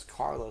ammo. I was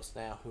Carlos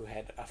now, who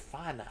had a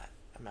finite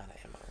amount of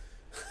ammo.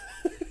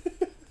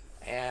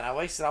 And I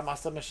wasted all my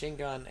submachine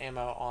gun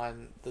ammo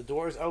on the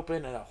doors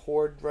open, and a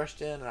horde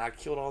rushed in, and I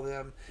killed all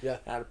them. Yeah.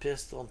 And I had a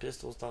pistol, and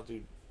pistols don't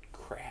do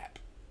crap.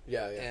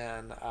 Yeah, yeah.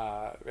 And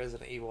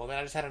Resident Evil. And then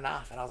I just had a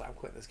knife, and I was like, I'm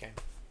quitting this game.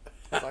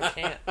 So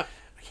I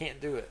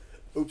can't do it.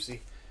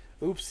 Oopsie.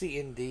 Oopsie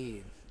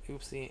indeed.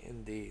 Oopsie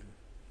indeed.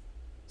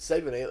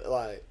 Saving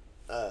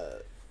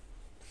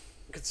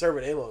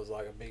conserving ammo is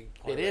like a big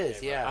part It of that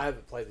is, game. yeah. I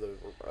haven't played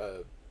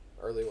the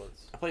early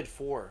ones. I played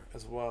 4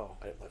 as well.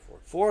 I didn't play 4.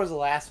 4 was the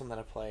last one that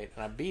I played,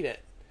 and I beat it.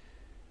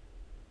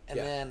 And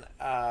Yeah. then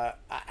I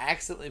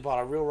accidentally bought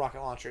a real rocket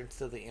launcher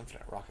instead of the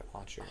infinite rocket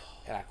launcher,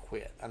 and I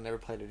quit. I never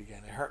played it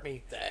again. It hurt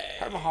me. Dang.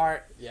 Hurt my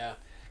heart. Yeah.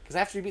 Because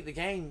after you beat the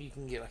game, you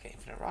can get like an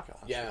infinite rocket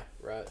launcher. Yeah,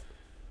 right.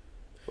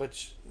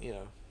 Which,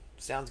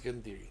 sounds good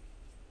in theory.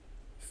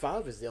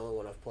 5 is the only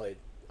one I've played.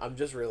 I'm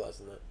just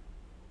realizing that.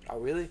 Oh,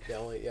 really? The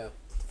only, yeah.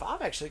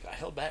 5 actually got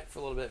held back for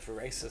a little bit for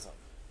racism.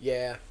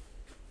 Yeah.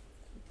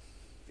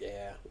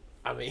 Yeah.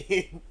 I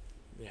mean,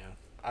 Yeah.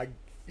 I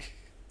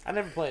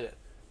never played it.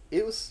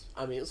 it was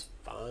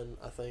fun,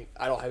 I think.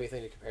 I don't have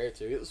anything to compare it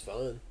to. It was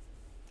fun.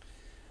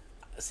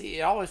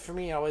 See, for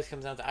me, it always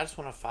comes down to I just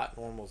want to fight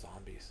normal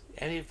zombies.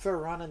 And if they're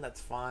running,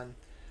 that's fine.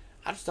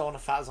 I just don't want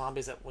to fight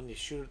zombies that when you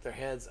shoot at their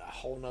heads, a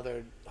whole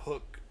nother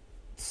hook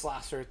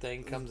slicer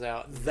thing comes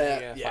out. And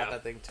That- you fight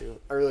that thing too.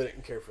 I really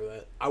didn't care for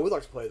that. I would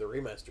like to play the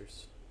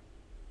remasters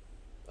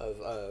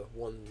of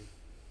 1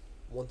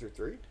 through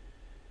 3.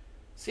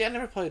 See, I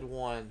never played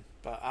 1,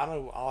 but I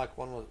know I like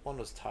 1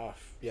 was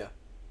tough. Yeah.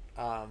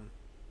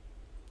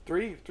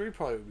 3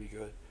 probably would be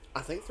good.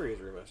 I think 3 is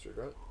remastered,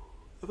 right?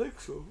 I think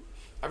so.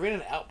 I ran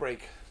an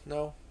Outbreak.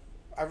 No.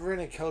 I ran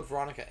a Code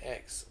Veronica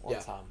X one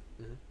time.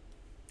 Mm-hmm.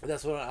 And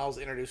that's when I was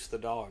introduced to the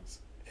dogs.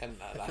 And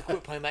I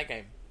quit playing that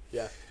game.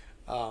 Yeah.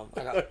 I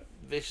got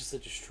viciously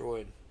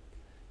destroyed.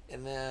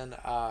 And then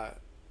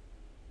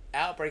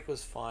Outbreak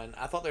was fun.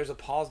 I thought there was a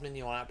pause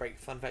menu on Outbreak.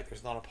 Fun fact,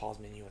 there's not a pause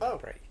menu on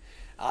Outbreak.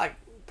 I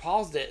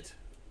paused it.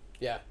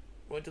 Yeah.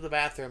 Went to the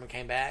bathroom and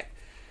came back.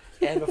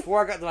 And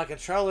before I got to my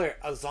controller,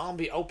 a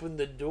zombie opened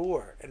the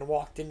door and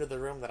walked into the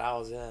room that I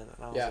was in. And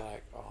I was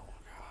like, oh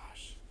my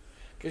gosh.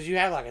 Because you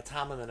have like a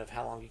time limit of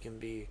how long you can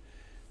be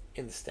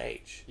in the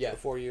stage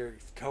before you're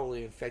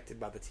totally infected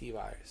by the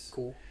T-virus.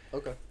 Cool.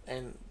 Okay.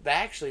 And they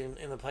actually,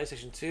 in the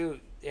PlayStation 2,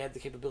 it had the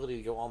capability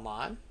to go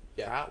online,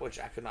 right? Which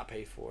I could not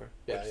pay for.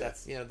 Yeah, which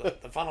that's,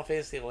 the Final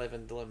Fantasy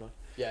 11 dilemma.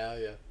 Yeah,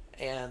 yeah.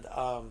 And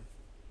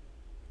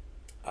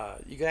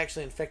you could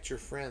actually infect your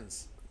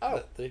friends.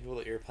 Oh. The people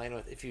that you were playing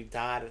with. If you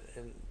died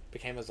and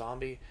became a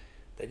zombie,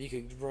 then you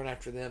could run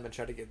after them and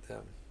try to get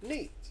them.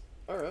 Neat.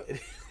 All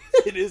right.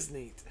 It is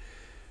neat.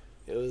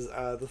 It was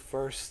the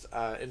first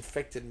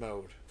infected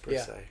mode per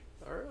se.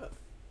 All right.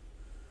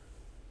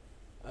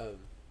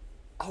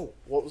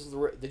 What was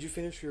the? Did you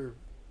finish your?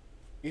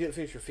 You didn't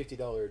finish your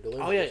 $50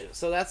 delivery. Oh yeah,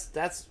 so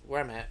that's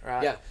where I'm at,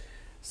 right? Yeah.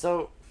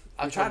 So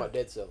I You're tried talking about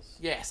Dead Cells.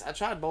 Yes, I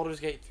tried Baldur's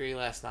Gate 3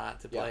 last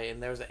night to play,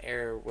 and there was an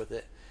error with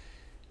it,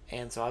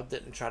 and so I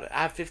didn't try to.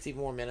 I have 50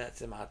 more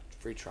minutes in my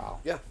free trial.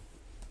 Yeah.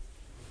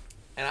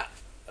 And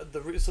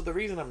the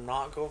reason I'm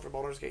not going for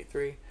Baldur's Gate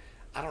 3,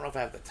 I don't know if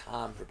I have the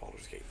time for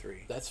Baldur's Gate 3.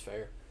 That's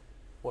fair.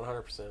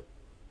 100%.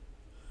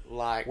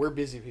 Like, we're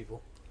busy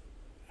people.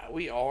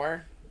 We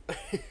are.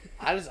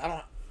 I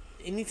don't.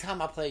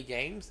 Anytime I play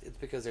games, it's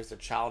because there's a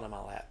child in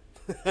my lap,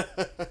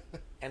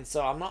 and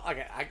so I'm not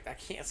like I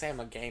can't say I'm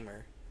a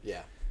gamer.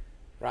 Yeah.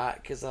 Right,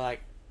 because like,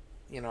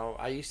 you know,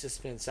 I used to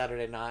spend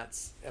Saturday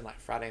nights and like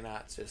Friday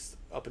nights just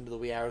up into the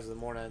wee hours of the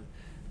morning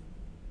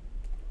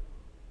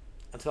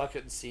until I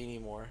couldn't see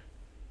anymore.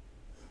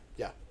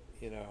 Yeah.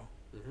 You know.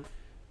 Mm-hmm.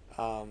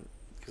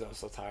 Because I was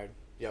so tired.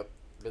 Yep.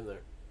 Been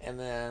there. And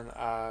then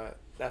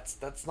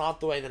that's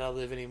not the way that I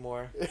live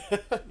anymore.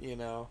 You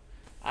know,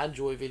 I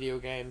enjoy video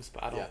games,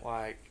 but I don't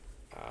like.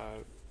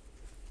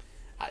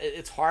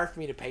 It's hard for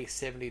me to pay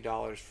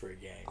 $70 for a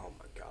game. Oh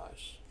my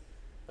gosh,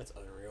 that's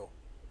unreal.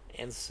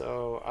 And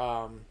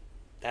so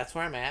that's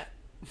where I'm at.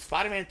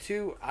 Spider-Man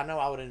 2, I know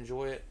I would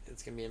enjoy it.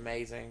 It's gonna be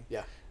amazing.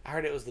 Yeah, I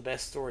heard it was the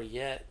best story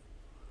yet,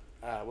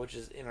 which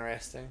is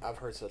interesting. I've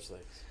heard such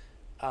things.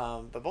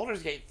 But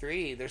Baldur's Gate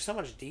 3, there's so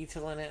much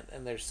detail in it,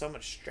 and there's so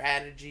much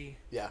strategy.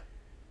 Yeah.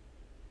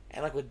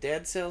 And like with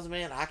Dead Cells,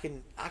 man, I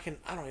don't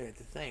even have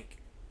to think.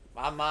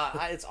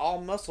 It's all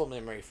muscle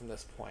memory from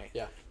this point.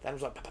 Yeah. That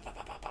was like, pop, pop,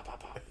 pop, pop, pop, pop,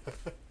 pop.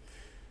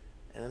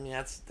 And I mean,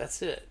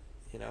 that's it,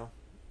 you know?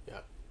 Yeah.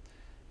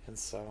 And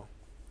so,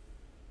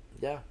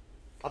 yeah.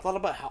 I thought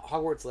about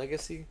Hogwarts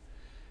Legacy.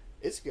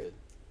 It's good.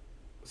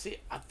 See,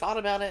 I thought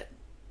about it,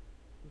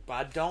 but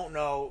I don't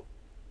know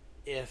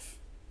if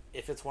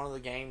it's one of the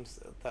games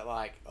that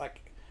like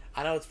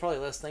I know it's probably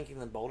less thinking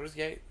than Baldur's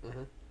Gate.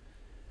 Mm-hmm.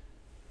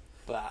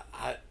 But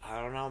I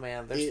don't know,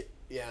 man. It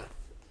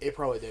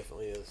probably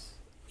definitely is.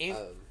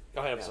 Go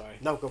ahead. I'm sorry.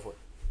 No, go for it.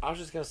 I was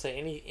just gonna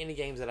say any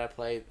games that I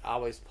play, I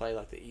always play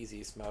like the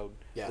easiest mode,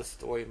 the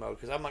story mode,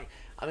 because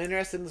I'm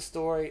interested in the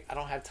story. I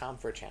don't have time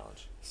for a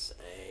challenge.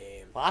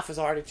 Same. Life is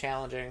already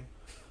challenging.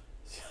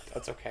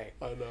 That's okay.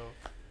 I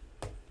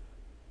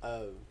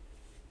know.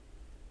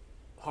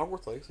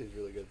 Hogwarts Legacy is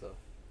really good though.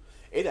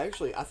 It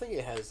actually, I think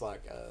it has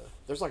like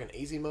there's like an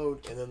easy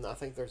mode, and then I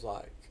think there's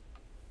like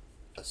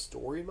a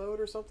story mode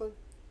or something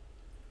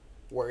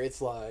where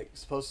it's like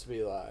supposed to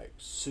be like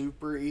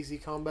super easy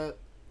combat.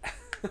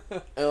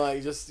 And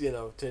like just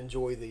to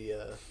enjoy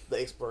the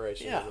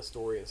exploration and the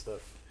story and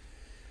stuff.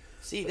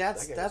 See,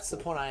 that's cool.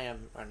 The point I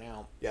am right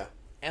now. Yeah.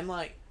 And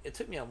like it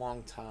took me a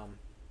long time.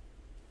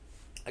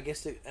 I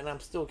guess, and I'm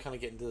still kind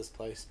of getting to this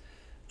place.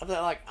 I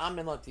feel like I'm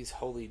in like these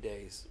holy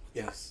days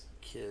with these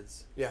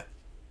kids. Yeah.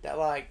 That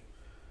like,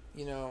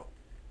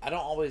 I don't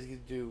always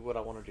get to do what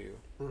I want to do.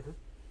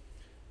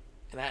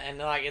 Mm-hmm. And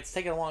like it's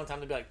taken a long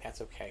time to be like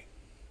that's okay.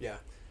 Yeah.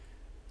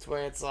 It's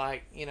where it's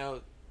like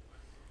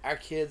our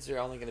kids are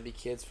only going to be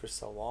kids for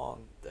so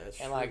long. That's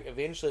true. Like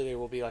eventually there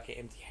will be like an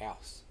empty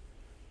house.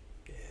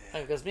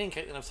 Yeah. Because me and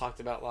Caitlin have talked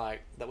about like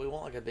that we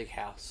want like a big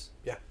house.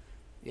 Yeah.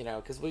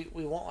 Because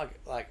we want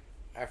like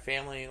our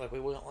family, like we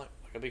want like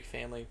a big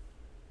family,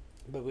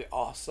 but we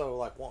also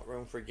like want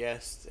room for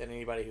guests and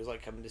anybody who's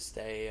like coming to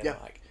stay and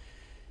like,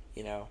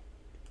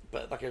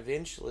 but like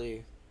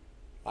eventually,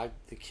 like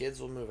the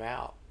kids will move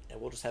out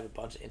and we'll just have a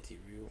bunch of empty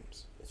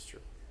rooms. That's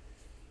true.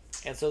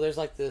 And so there's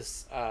like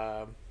this,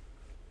 I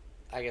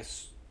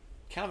guess,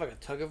 kind of like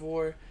a tug of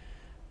war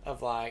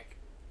of like,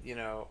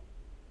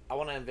 I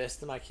want to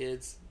invest in my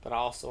kids, but I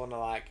also want to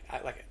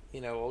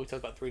we talked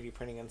about 3D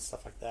printing and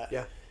stuff like that.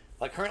 Yeah.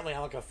 Like currently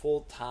I'm like a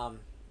full-time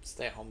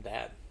stay-at-home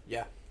dad.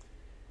 Yeah.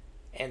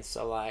 And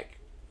so like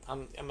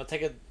I'm gonna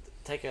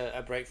take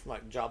a break from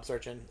like job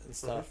searching and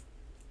stuff,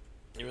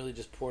 and really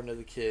just pour into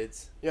the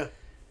kids. Yeah.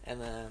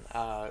 And then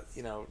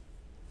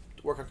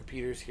work on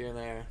computers here and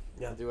there.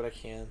 Yeah. Do what I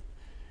can,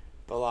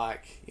 but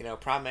like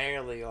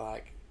primarily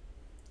like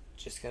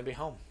just gonna be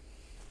home.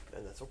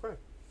 And that's okay.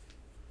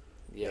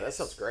 Yes. Yeah, that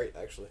sounds great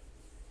actually.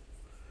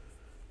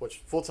 Which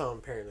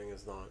full-time parenting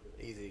is not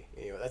easy.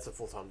 Anyway, that's a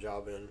full-time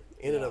job in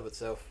and of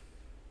itself.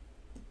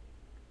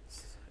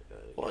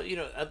 Well,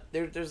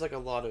 there's like a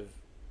lot of,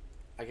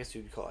 I guess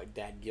you would call it like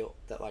dad guilt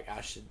that like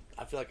I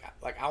feel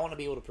like I want to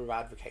be able to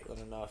provide for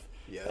Caitlin enough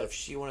that if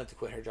she wanted to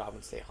quit her job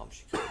and stay at home,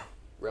 she could.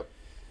 Yep.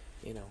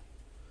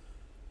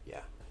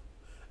 Yeah.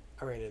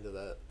 I ran into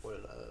that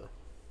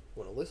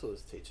when Alyssa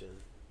was teaching.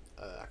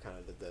 I kind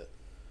of did that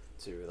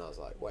too, and I was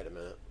like, wait a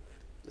minute,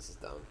 this is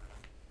dumb.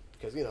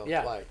 Because,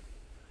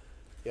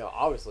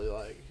 obviously,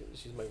 like,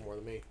 she's making more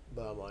than me,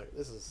 but I'm like,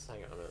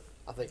 hang on a minute.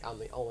 I think I'm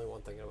the only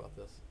one thinking about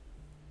this.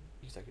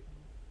 You take it.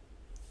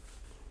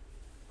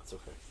 That's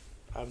okay.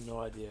 I have no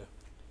idea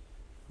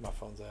where my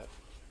phone's at.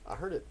 I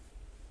heard it.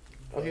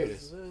 Oh, here it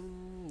is.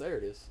 There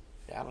it is.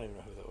 Yeah, I don't even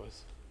know who that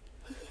was.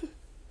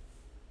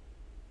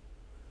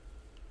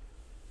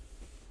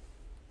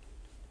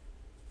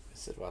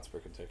 said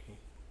Wattsburg, Kentucky.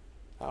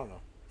 I don't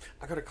know.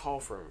 I got a call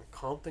from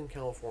Compton,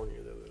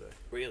 California the other day.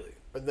 Really?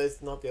 But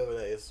that's not the other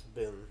day. It's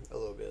been a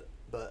little bit.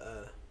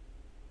 But,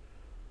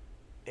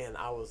 and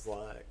I was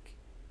like,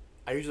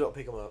 I usually don't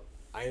pick them up.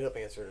 I ended up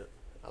answering it.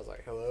 I was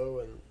like, hello.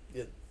 And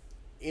it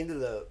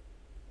ended up,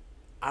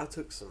 I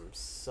took some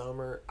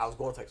summer, I was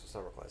going to take some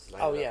summer classes.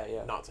 I ended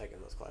up not taking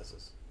those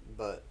classes.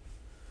 But,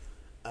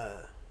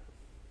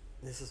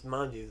 this is,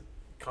 mind you,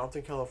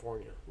 Compton,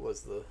 California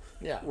was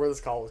where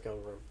this call was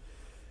coming from.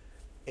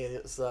 And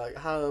it's like,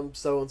 hi, I'm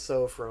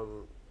so-and-so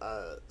from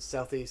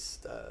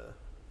Southeast,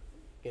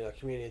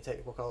 Community and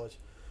Technical College.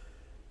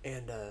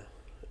 And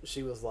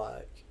she was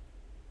like,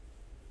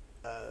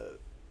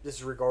 this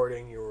is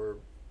regarding your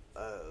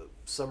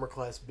summer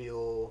class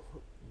bill,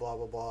 blah,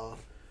 blah, blah.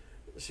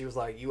 She was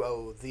like, you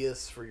owe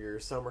this for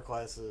your summer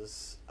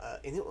classes.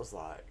 And it was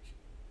like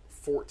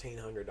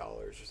 $1,400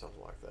 or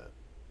something like that.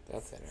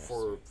 That's interesting.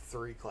 For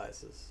 3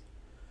 classes.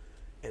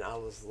 And I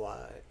was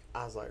like,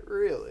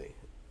 really?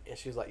 And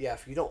she was like, yeah,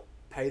 if you don't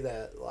pay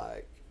that,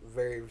 like,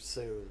 very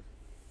soon,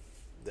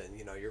 then,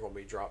 you're going to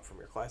be dropped from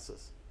your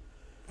classes.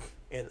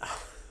 And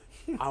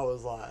I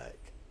was like,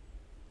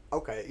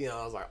 okay.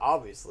 I was like,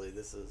 obviously,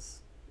 this is,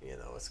 a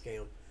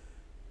scam.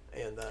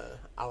 And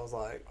I was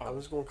like, I'm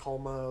just going to call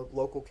my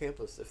local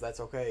campus, if that's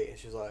okay. And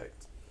she's like,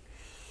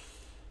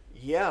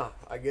 yeah,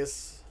 I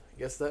guess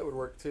that would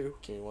work, too.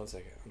 Give me 1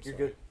 second. You're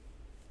good.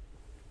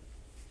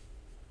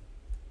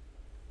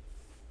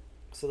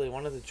 So they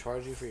wanted to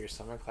charge you for your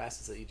summer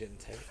classes that you didn't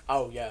take?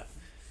 Oh, yeah.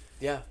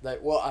 Yeah.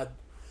 I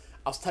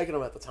was taking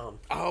them at the time.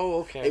 Oh,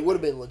 okay. It would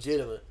have been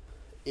legitimate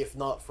if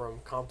not from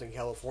Compton,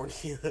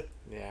 California.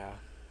 Yeah.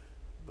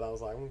 But I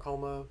was like, I'm going to call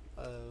my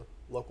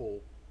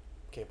local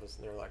campus.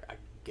 And they were like, I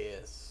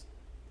guess.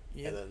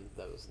 Yeah. And then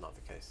that was not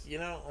the case.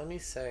 Let me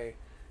say,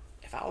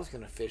 if I was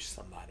going to fish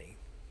somebody,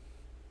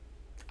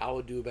 I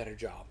would do a better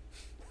job.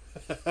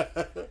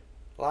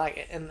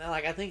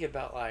 I think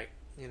about,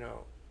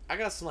 I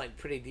got some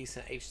pretty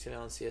decent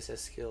HTML and CSS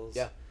skills.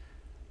 Yeah.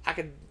 I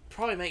could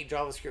probably make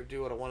JavaScript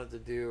do what I wanted to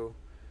do.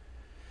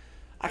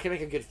 I could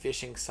make a good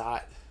phishing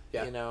site.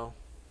 Yeah.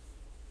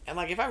 And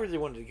if I really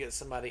wanted to get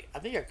somebody, I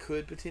think I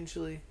could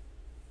potentially.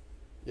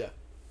 Yeah.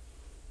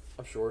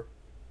 I'm sure.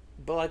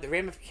 But the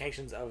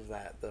ramifications of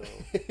that though.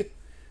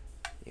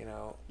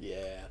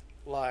 Yeah.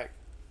 I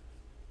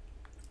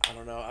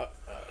don't know.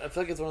 I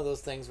feel like it's one of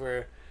those things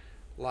where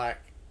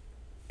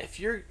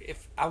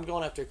if I'm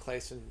going after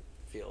Clayson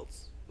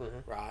Fields.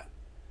 Mm-hmm. Right,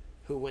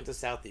 who went to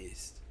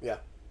Southeast. Yeah.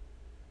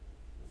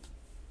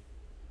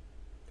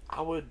 I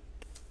would,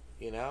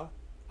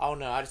 oh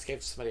no, I just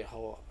gave somebody a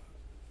whole.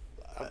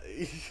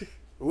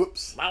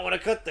 Whoops. Might want to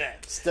cut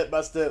that. Step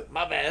by step.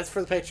 My bad, that's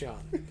for the Patreon.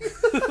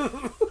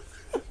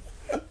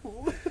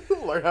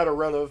 Learn how to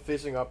run a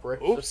fishing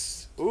operation.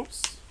 Oops.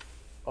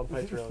 On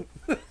Patreon.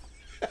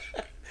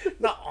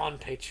 Not on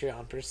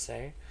Patreon per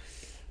se.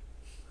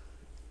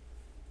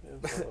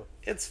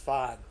 It's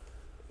fun.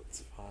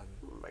 It's fun.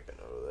 Make a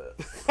note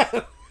of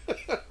that.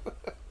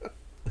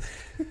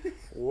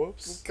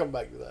 Whoops. We'll come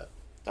back to that.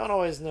 Don't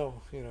always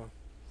know,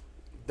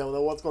 Don't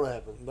know what's going to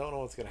happen. Don't know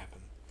what's going to happen.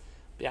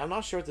 But yeah, I'm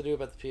not sure what to do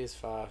about the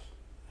PS5.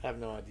 I have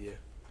no idea.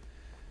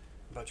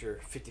 About your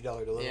 $50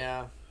 dilemma?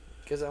 Yeah.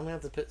 Because I'm going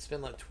to have to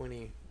spend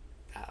 $20.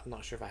 I'm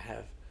not sure if I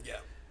have. Yeah.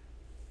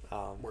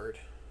 Word.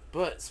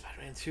 But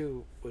Spider-Man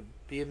 2 would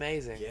be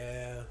amazing.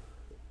 Yeah.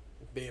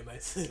 Be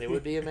amazing. It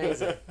would be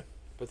amazing.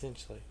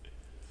 Potentially.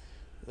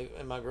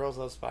 And my girls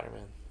love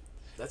Spider-Man.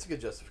 That's a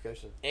good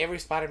justification. Every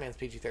Spider-Man's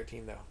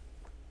PG-13 though,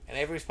 and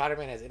every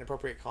Spider-Man has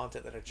inappropriate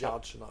content that a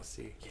child should not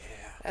see. Yeah.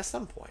 At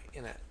some point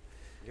in it.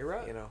 You're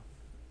right.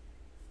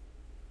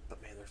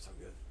 But man, they're so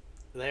good.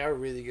 They are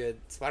really good.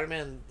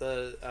 Spider-Man,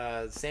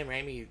 the Sam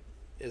Raimi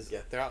is. Yeah.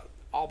 They're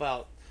all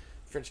about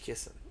French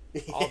kissing.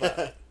 All about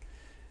it.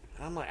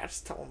 And I'm like, I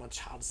just don't want my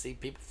child to see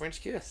people French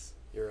kiss.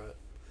 You're right.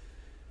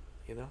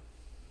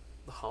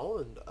 The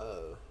Holland.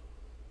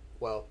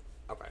 Well,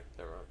 okay,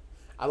 never mind.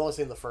 I've only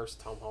seen the first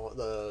Tom Holland,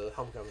 the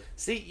Homecoming.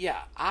 See,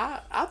 yeah,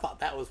 I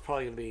thought that was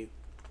probably going to be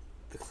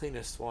the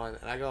cleanest one.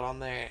 And I got on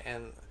there,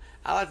 and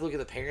I like to look at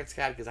the parents'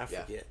 guide because I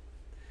forget. Yeah.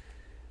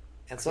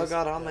 And so I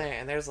got on there,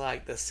 and there's,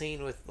 the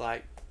scene with,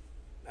 Ned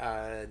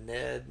in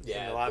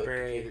the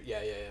library.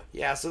 Yeah.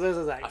 Yeah, so there's,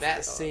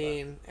 that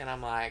scene, and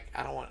I'm like,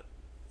 I don't want,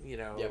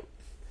 Yep.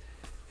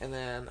 And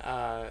then,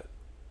 I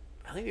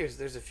think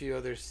there's a few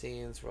other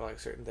scenes where,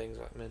 certain things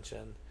are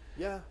mentioned.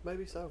 Yeah,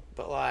 maybe so.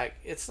 But,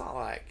 it's not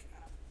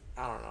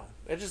I don't know.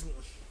 It just...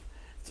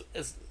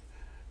 It's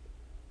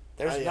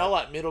there's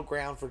no, middle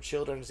ground for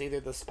children. It's either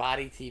the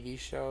Spotty TV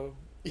show,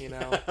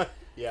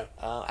 Yeah.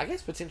 I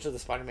guess potentially the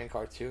Spider-Man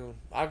cartoon.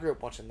 I grew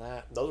up watching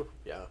that. Those are,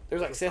 yeah.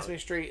 There's, Sesame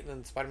Street, and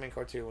then Spider-Man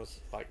cartoon was,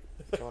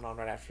 going on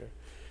right after.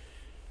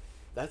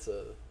 That's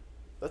a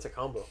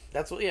combo.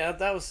 That's what... Yeah,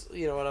 that was,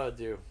 what I would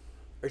do.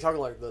 Are you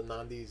talking the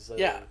 90s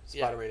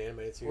Spider-Man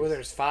animated series? Where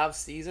there's 5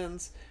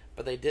 seasons,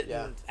 but they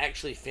didn't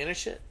actually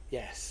finish it?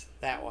 Yes,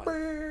 that one.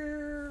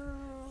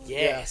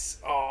 Yes.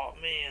 Yeah. Oh,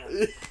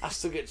 man. I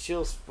still get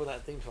chills when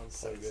that theme song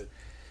so good.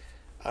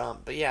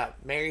 But yeah,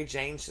 Mary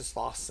Jane's just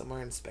lost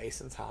somewhere in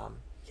space and time.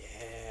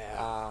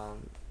 Yeah.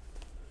 Um,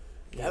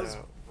 That was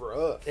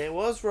rough. It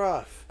was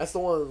rough. That's the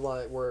one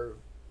like where,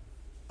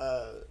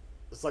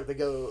 it's like they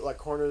go like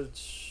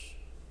Carnage.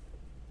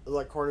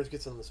 Like Carnage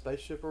gets on the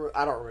spaceship, or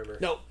I don't remember.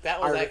 No,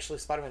 that was actually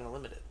Spider-Man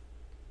Unlimited.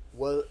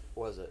 What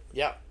was it?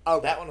 Yeah.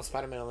 Okay. That one was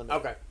Spider-Man Unlimited.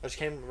 Okay. Which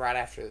came right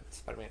after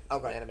Spider-Man the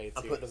animated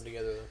I'm series. putting them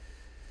together. Then.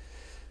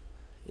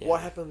 Yeah.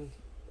 What happened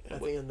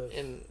at the end of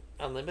in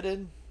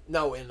Unlimited?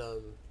 No, in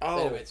the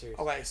animated series.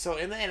 Okay, so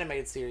in the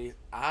animated series,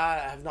 I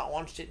have not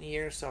watched it in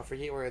years, so I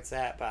forget where it's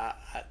at. But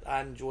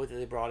I enjoyed that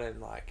they brought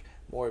in like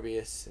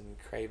Morbius and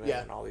Kraven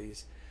and all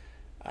these,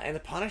 and the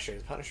Punisher.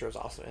 The Punisher was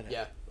also in it.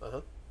 Yeah.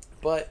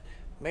 But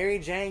Mary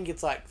Jane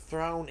gets like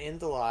thrown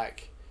into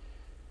like,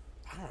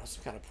 I don't know,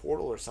 some kind of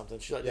portal or something.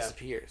 She like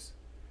disappears,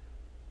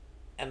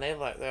 and they're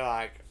like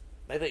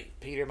they think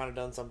Peter might have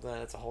done something.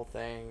 It's a whole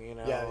thing, you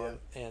know. Yeah.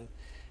 And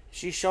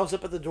she shows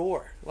up at the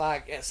door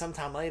like at some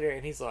time later,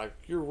 and he's like,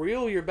 "You're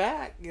real, you're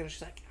back." You know,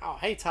 she's like, "Oh,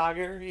 hey,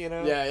 Tiger," you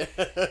know. Yeah.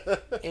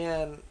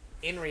 And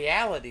in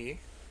reality,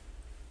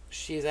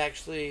 she's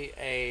actually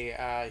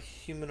a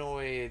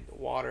humanoid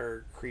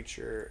water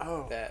creature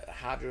that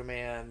Hydro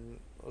Man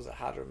was it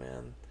Hydro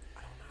Man?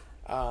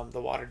 The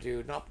water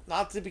dude,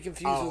 not to be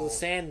confused with the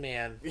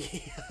Sandman.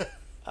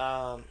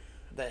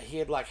 That he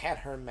had like had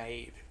her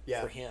made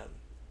for him.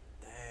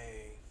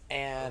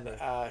 And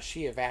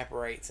she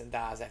evaporates and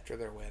dies after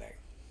their wedding.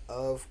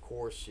 Of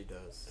course she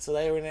does. So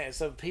they were in it.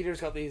 So Peter's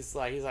got these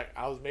like he's like,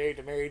 I was married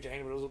to Mary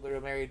Jane, but it wasn't the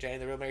real Mary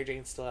Jane. The real Mary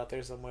Jane's still out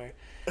there somewhere.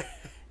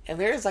 And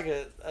there's like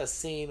a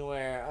scene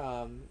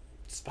where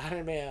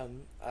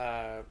Spider-Man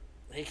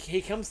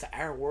he comes to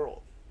our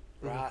world,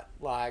 right?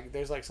 Mm-hmm. Like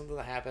there's like something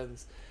that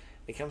happens.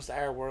 He comes to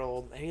our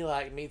world and he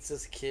like meets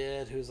this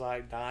kid who's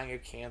like dying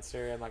of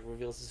cancer and like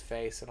reveals his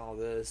face and all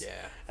this. Yeah.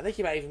 I think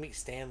he might even meet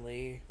Stan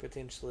Lee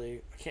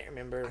potentially. I can't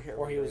remember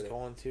where he was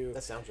going to.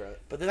 That sounds right.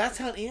 But then that's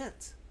how it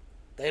ends.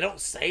 They don't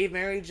save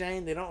Mary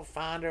Jane. They don't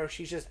find her.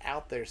 She's just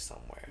out there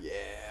somewhere.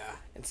 Yeah.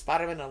 And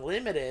Spider-Man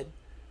Unlimited,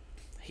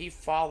 he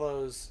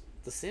follows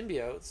the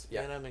symbiotes,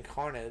 Venom and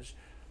Carnage,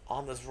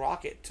 on this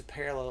rocket to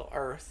parallel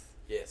Earth.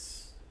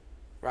 Yes.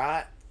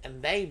 Right?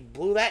 And they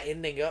blew that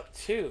ending up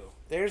too.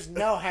 There's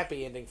no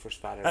happy ending for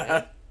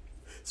Spider-Man.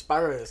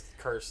 Spider-Man is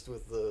cursed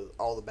with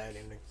all the bad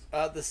endings.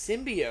 The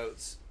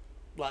symbiotes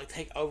like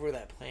take over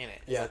that planet.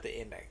 Is like the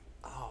ending.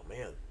 Oh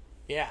man.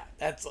 Yeah,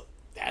 that's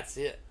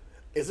it.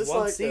 Is this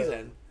one like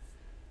season?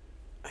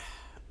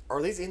 Are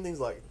these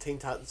endings like Teen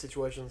Titans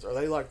situations? Are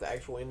they like the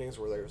actual endings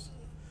where there's?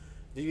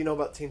 Do you know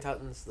about Teen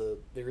Titans, the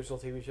original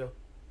TV show,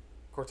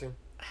 cartoon?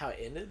 How it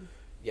ended?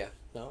 Yeah.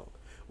 No.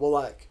 Well,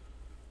 like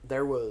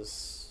there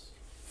was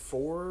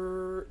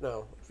 4.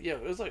 No. Yeah,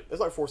 it was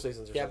like 4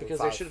 seasons or something. Yeah, because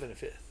 5. there should have been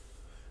a 5th.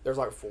 There's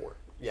like 4.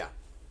 Yeah.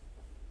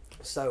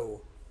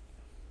 So,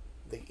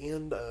 the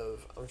end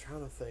of... I'm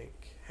trying to think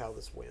how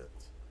this went.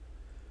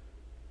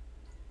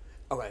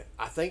 Okay,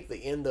 I think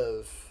the end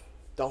of...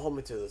 Don't hold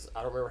me to this.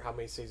 I don't remember how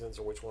many seasons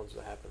or which ones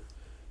that happened.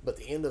 But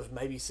the end of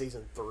maybe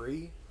season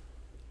 3...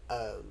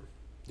 do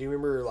you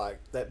remember like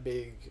that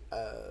big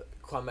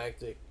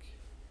climactic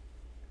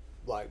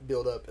like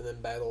build up and then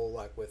battle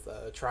like with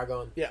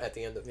Trigon at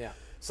the end of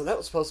So that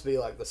was supposed to be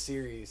like the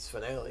series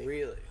finale.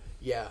 Really?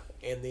 Yeah,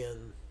 and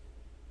then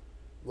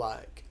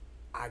like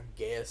I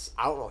guess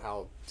I don't know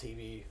how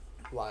TV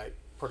like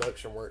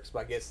production works, but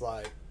I guess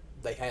like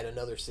they had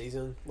another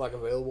season like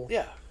available.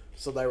 Yeah.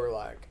 So they were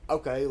like,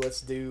 okay,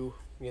 let's do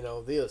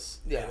this.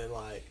 Yeah. And then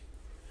like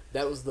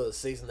that was the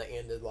season that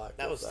ended like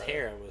that with, was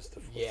Terra was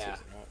the 4th season,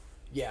 right?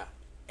 Yeah.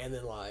 And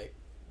then like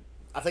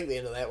I think the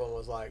end of that one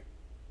was like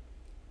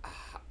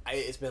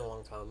it's been a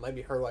long time.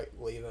 Maybe her like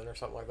leaving or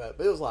something like that.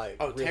 But it was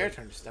like really, Terra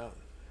turned to stone.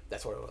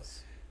 That's what it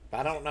was. But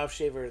I don't know if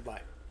she ever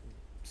like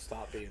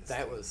stopped being stone.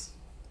 That was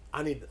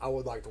I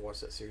would like to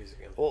watch that series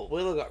again. Well,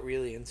 Willow got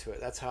really into it.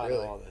 That's how I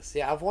know all this.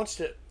 Yeah, I've watched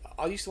it.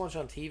 I used to watch it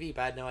on TV,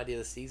 but I had no idea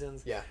the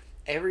seasons. Yeah.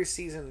 Every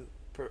season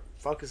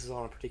focuses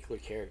on a particular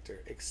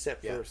character,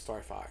 except for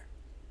Starfire.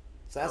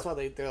 So that's why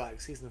they're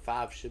like season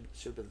 5 should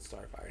have been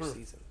Starfire's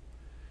season.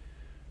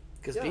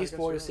 Because Beast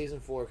Boy was season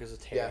 4 because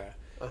of Terra.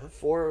 Yeah.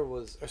 3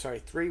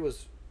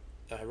 was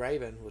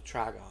Raven with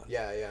Trigon.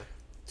 Yeah.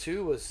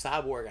 2 was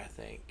Cyborg, I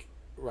think,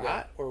 right?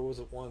 Yeah. Or was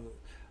it 1?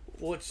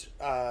 Which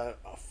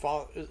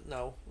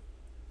no,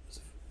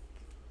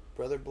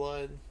 Brother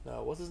Blood?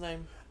 No, what's his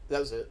name? That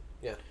was it.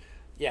 Yeah.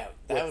 Yeah,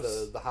 that with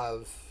was the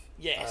Hive.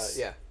 Yes.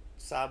 Yeah.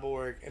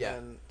 Cyborg and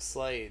then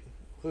Slade,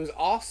 who's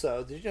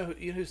also. Did you know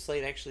who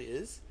Slade actually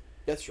is?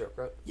 Deathstroke,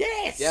 right?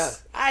 Yes. Yeah.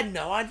 I had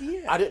no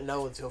idea. I didn't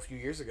know until a few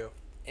years ago.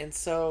 And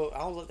so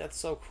I was like, that's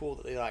so cool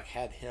that they like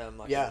had him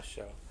like on the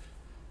show.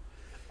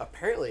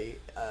 Apparently,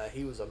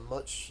 he was a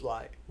much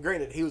like.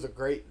 Granted, he was a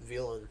great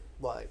villain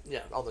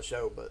on the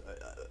show, but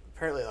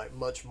apparently like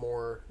much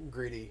more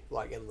gritty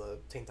like in the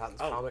Teen Titans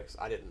comics.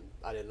 I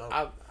didn't know.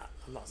 I've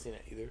not seen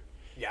it either.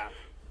 Yeah.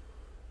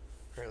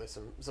 Apparently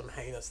some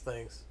heinous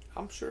things.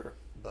 I'm sure.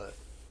 But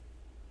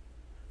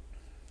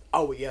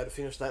to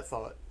finish that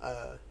thought,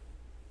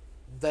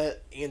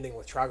 that ending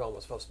with Trigon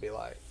was supposed to be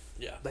like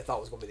Yeah. they thought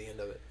was going to be the end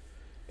of it.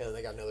 And then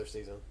they got another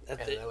season. And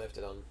they left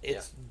it on.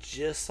 It's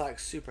just like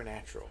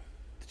Supernatural.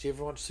 Did you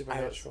ever watch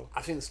Supernatural?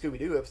 I've seen the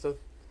Scooby-Doo episode.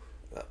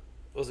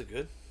 Was it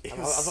good? I've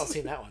not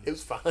seen that one. It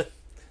was fine.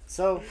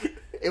 So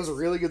it was a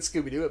really good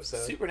Scooby-Doo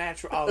episode.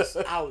 Supernatural.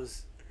 I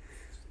was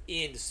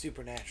into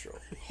Supernatural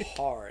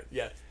hard.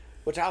 Yeah.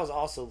 Which I was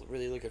also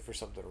really looking for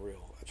something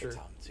real at the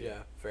time too.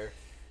 Yeah, fair.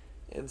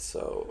 And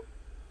so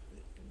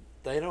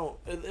they don't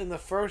in the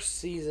first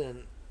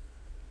season.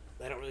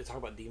 They don't really talk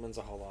about demons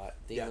a whole lot.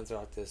 Demons are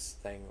like this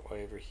thing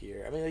way over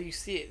here. I mean, you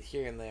see it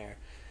here and there,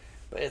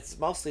 but it's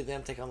mostly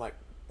them taking on like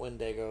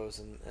Wendigos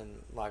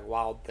and like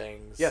wild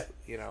things. Yeah.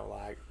 You know,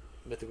 like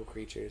mythical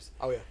creatures.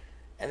 Oh yeah.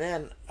 And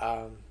then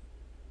I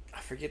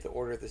forget the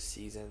order of the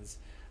seasons,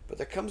 but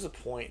there comes a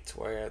point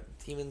where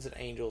demons and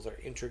angels are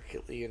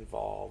intricately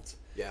involved.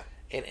 Yeah.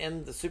 And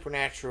in the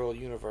supernatural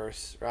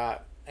universe, right,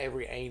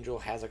 every angel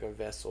has like a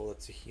vessel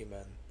that's a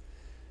human.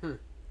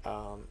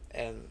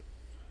 And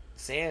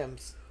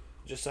Sam's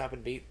just so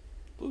happened to be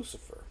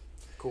Lucifer.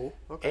 Cool.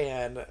 Okay.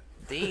 And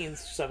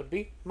Dean's just happened to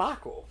be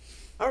Michael.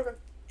 Okay.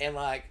 And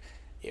like,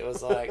 it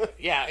was like,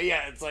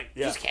 it's like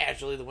just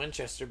casually the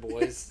Winchester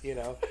boys, you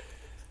know.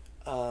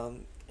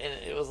 And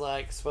it was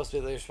like they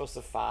were supposed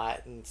to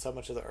fight, and so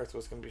much of the earth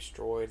was going to be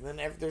destroyed, and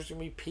then there's going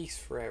to be peace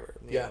forever.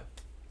 Yeah.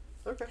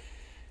 Okay.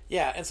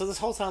 Yeah, and so this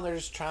whole time they're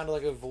just trying to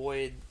like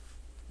avoid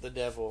the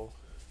devil.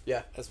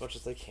 Yeah. As much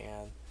as they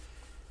can.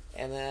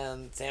 And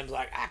then Sam's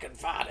like, I can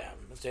fight him.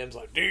 And Sam's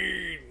like,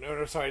 Dean.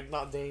 No, sorry,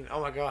 not Dean. Oh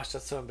my gosh,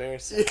 that's so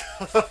embarrassing.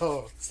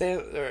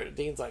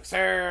 Dean's like,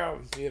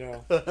 Sam, you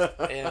know.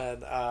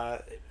 And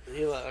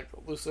he like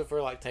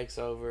Lucifer like takes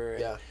over.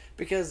 Yeah.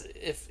 Because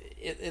if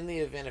in the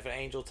event if an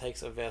angel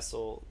takes a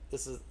vessel,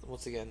 this is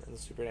once again in the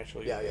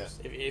supernatural universe.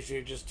 Yeah. If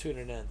you're just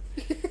tuning in,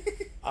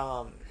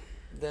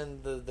 then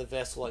the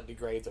vessel like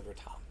degrades over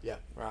time. Yeah.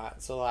 Right.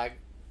 So like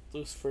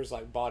Lucifer's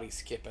like body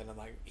skipping and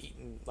like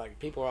eating, like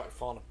people are like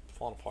falling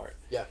apart.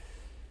 Yeah.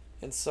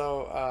 And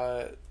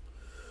so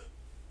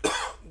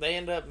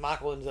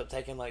Michael ends up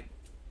taking like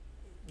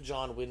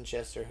John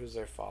Winchester, who's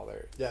their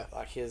father. Yeah.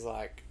 Like his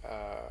like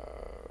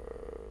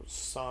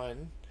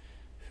son,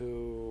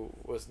 who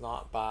was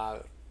not by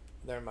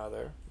their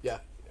mother. Yeah.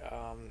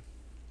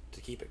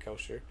 To keep it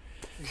kosher.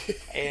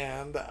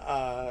 And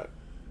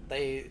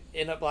they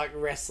end up like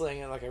wrestling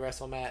in like a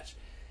wrestle match.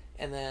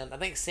 And then I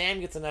think Sam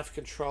gets enough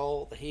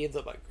control that he ends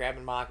up like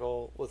grabbing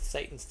Michael with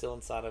Satan still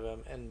inside of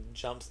him and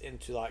jumps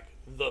into like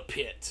the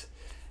pit.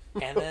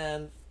 And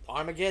then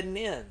Armageddon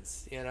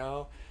ends, you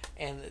know.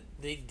 And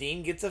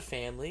Dean gets a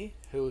family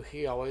who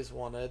he always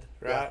wanted,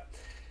 right?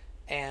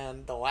 Yeah.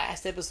 And the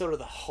last episode of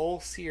the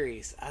whole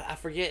series, I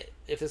forget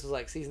if this was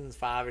like seasons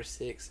 5 or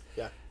 6.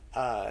 Yeah.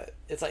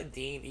 It's like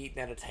Dean eating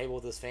at a table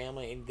with his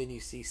family, and then you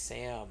see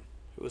Sam,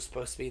 who was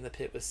supposed to be in the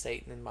pit with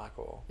Satan and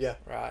Michael. Yeah.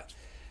 Right.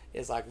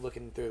 Is like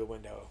looking through the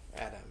window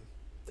at him.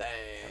 Dang.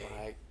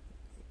 And like,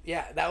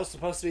 yeah, that was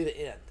supposed to be the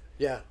end.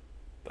 Yeah.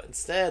 But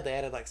instead, they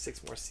added like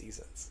 6 more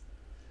seasons.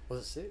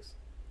 Was it 6?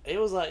 It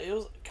was.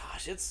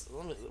 Gosh, it's.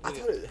 I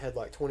thought it had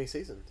like 20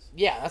 seasons.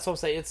 Yeah, that's what I'm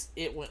saying.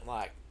 It went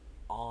like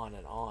on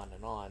and on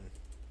and on.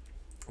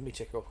 Let me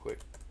check real quick.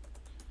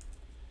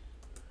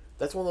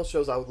 That's one of those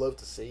shows I would love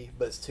to see,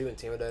 but it's too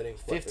intimidating.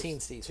 15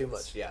 seasons. Too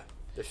much. Yeah.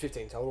 There's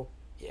 15 total.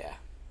 Yeah.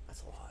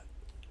 That's a lot.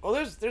 Well,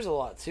 there's a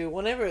lot too.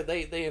 Whenever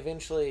they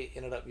eventually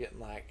ended up getting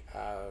like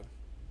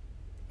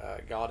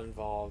God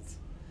involved.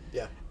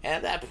 Yeah. And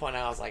at that point,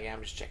 I was like, yeah,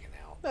 I'm just checking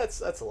out.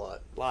 That's a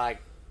lot.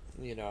 Like,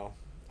 you know,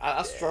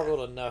 I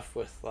struggled enough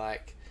with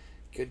like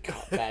good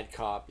cop, bad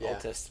cop, Old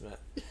Testament.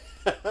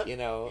 You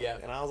know. Yeah.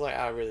 And I was like,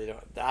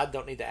 I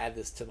don't need to add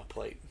this to my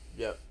plate.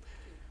 Yep.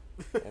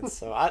 And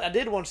so I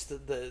did watch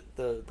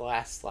the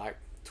last like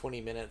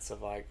 20 minutes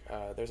of like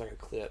there's like a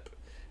clip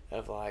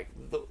of like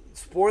the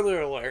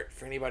spoiler alert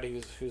for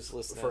anybody who's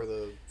listening for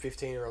the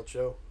 15-year-old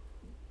show.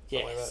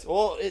 Yes. Like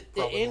well, it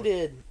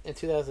ended in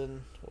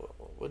 2000.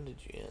 When did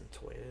you end?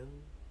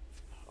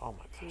 Oh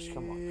my gosh!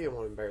 Come on. I don't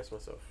want to embarrass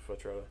myself if I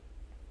try to.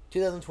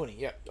 2020.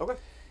 Yeah. Okay.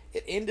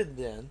 It ended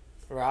then,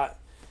 right?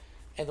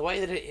 And the way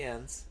that it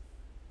ends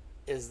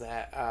is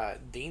that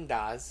Dean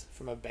dies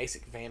from a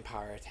basic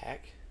vampire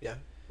attack. Yeah.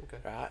 Okay.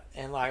 Right.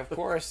 And like, of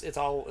course, it's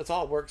all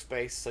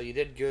workspace. So you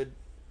did good,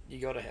 you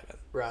go to heaven.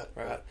 Right.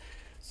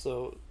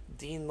 So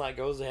Dean like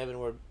goes to heaven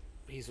where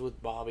he's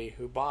with Bobby.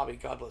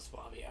 God bless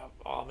Bobby.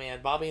 Oh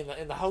man, Bobby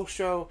in the whole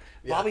show.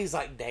 Yeah. Bobby's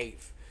like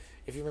Dave.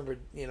 If you remember,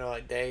 you know,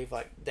 like Dave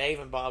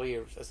and Bobby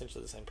are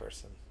essentially the same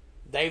person.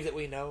 Dave that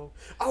we know.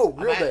 Oh,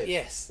 real Dave.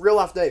 Yes. Real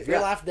life Dave.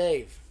 Real life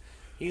Dave.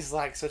 He's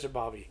like such a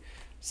Bobby.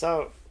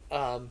 So,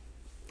 I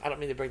don't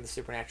mean to bring the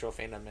supernatural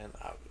fandom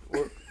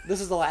in.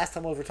 This is the last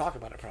time we'll ever talk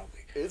about it,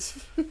 probably.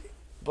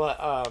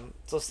 But,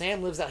 so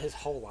Sam lives out his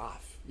whole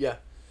life. Yeah.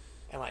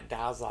 And, like,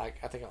 dies, like,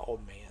 I think an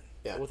old man.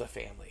 Yeah. With a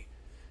family.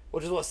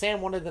 Which is what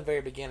Sam wanted in the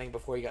very beginning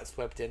before he got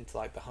swept into,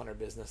 like, the hunter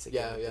business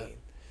again. Yeah.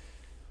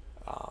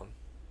 Dean.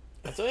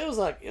 And so it was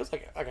like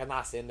a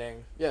nice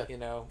ending. Yeah. You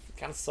know,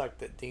 kind of sucked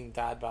that Dean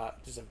died by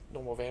just a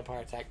normal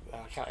vampire attack.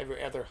 How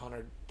every other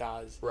hunter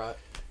dies. Right.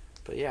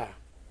 But yeah.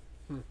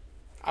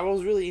 I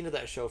was really into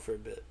that show for a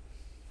bit.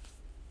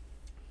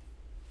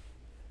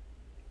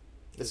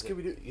 The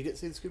Scooby-Doo... You didn't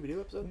see the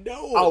Scooby-Doo episode?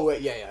 No. Oh,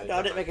 wait, yeah. No,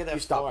 I didn't make it that You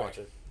stopped far.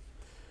 watching.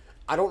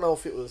 I don't know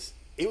if it was...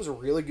 It was a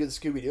really good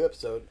Scooby-Doo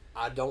episode.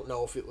 I don't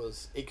know if it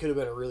was... It could have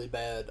been a really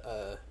bad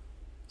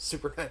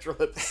Supernatural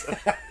episode.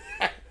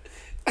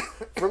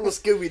 From the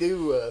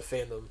Scooby-Doo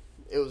fandom.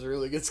 It was a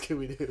really good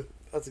Scooby-Doo.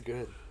 That's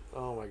good.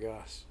 Oh my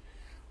gosh.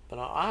 But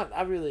no,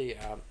 I really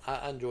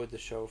I enjoyed the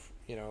show,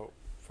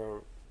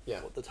 for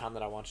the time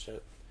that I watched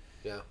it.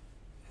 Yeah.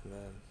 And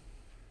then,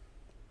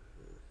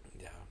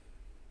 yeah.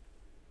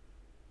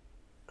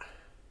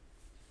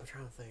 I'm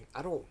trying to think.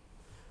 I don't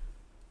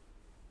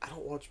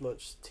watch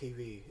much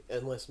TV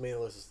unless me and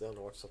Alyssa sit down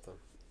to watch something.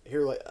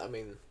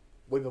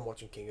 We've been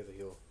watching King of the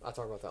Hill. I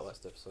talked about that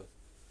last episode.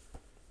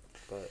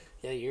 But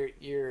yeah,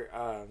 your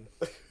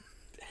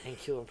Hank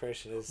Hill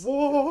impression is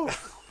whoa.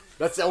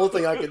 That's the only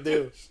thing I can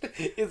do.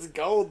 It's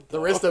gold. The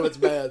rest of it's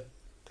bad.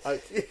 I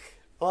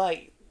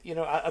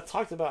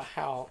talked about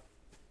how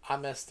I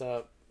messed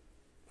up.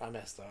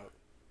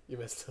 You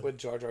messed up with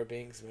Jar Jar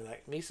Binks and be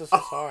like, me so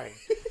sorry.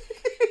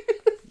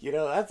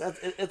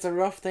 It's a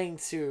rough thing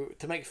to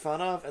make fun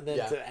of and then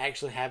to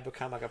actually have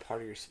become like a part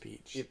of your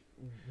speech.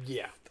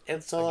 Yeah.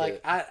 And so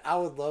I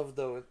would love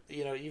though,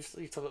 you've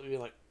talked about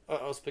being like,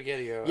 uh-oh,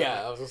 spaghetti-o.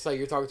 Yeah, I was going to say,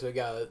 you're talking to a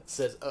guy that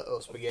says, uh-oh,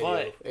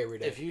 spaghetti-o every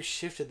day. If you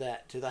shifted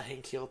that to the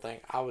Hank Hill thing,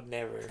 I would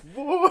never.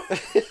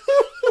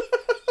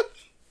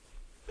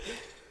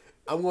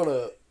 I'm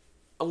gonna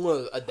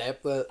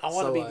adapt that. I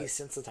want to be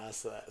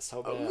desensitized to that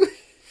so bad.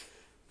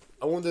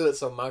 I want to do that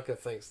so Micah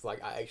thinks, I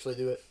actually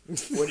do it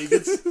when he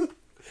gets...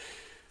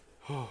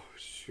 Oh,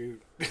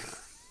 shoot.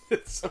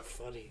 It's so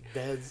funny.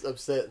 Dad's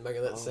upset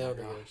making that sound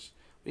again.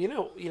 You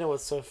know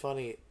what's so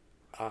funny?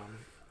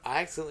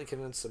 I accidentally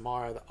convinced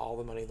Samara that all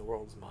the money in the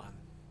world is mine.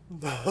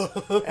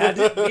 And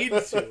I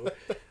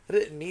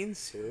didn't mean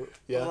to.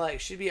 Yeah.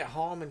 But, she'd be at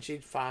home and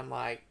she'd find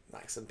like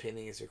some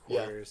pennies or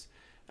quarters.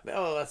 Yeah.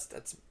 I mean,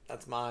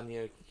 that's mine.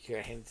 You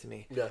gotta hand it to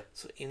me. Yeah.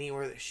 So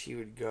anywhere that she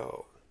would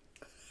go,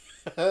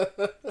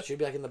 she'd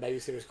be like in the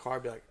babysitter's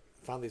car, be like,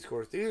 "Find these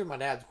quarters. These are my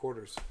dad's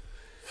quarters."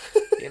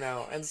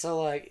 And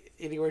so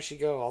anywhere she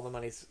go, all the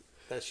money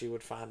that she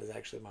would find is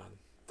actually mine.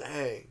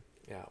 Dang.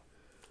 Yeah.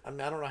 I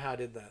mean, I don't know how I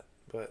did that,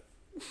 but.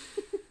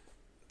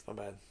 It's not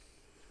bad.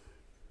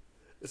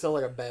 It sounds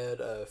like a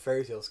bad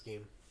fairy tale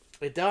scheme.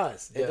 It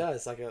does. It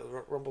does. Like a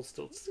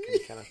Rumpelstiltskin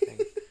kind of thing.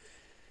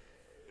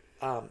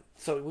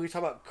 So we were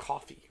talking about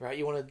coffee, right?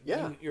 You were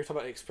talking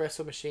about an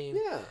espresso machine.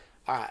 Yeah.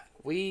 All right.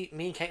 Me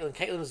and Caitlin.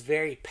 Caitlin is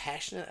very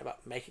passionate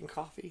about making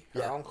coffee,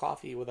 her own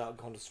coffee, without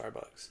going to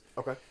Starbucks.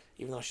 Okay.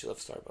 Even though she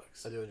loves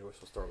Starbucks. I do enjoy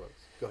some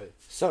Starbucks. Go ahead.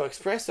 So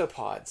espresso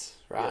pods,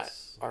 right,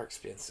 are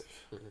expensive.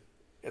 Mm-hmm.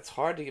 It's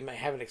hard to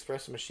have an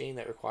espresso machine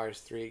that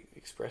requires 3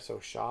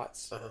 espresso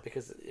shots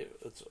because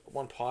it's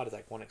one pod is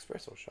like 1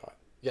 espresso shot.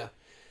 Yeah.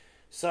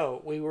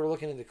 So we were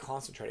looking into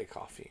concentrated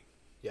coffee.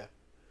 Yeah.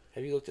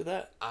 Have you looked at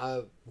that?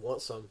 I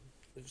want some.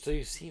 So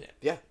you've seen it?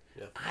 Yeah.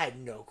 Yeah. I had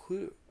no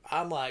clue.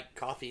 I'm like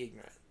coffee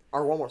ignorant.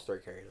 Our Walmart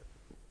started carrying it.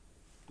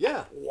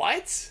 Yeah.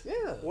 What?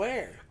 Yeah.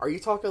 Where? Are you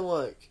talking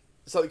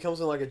so it comes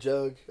in like a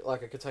jug,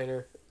 like a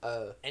container?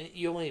 And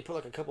you only put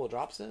like a couple of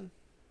drops in?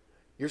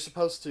 You're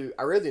supposed to...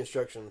 I read the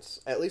instructions.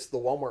 At least the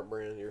Walmart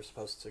brand, you're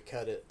supposed to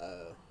cut it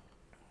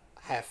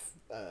half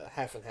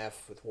and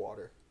half with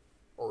water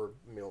or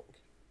milk.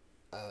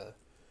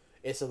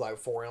 It said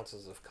 4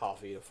 ounces of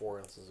coffee to 4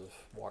 ounces of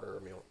water or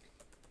milk.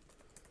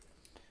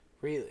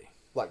 Really?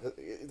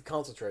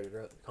 Concentrated,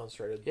 right?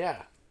 Concentrated.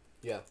 Yeah.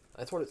 Yeah.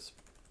 That's what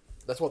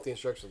the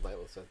instructions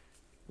label said.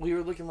 We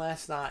were looking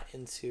last night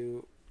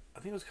into... I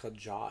think it was called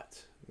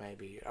Jot,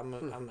 maybe.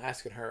 I'm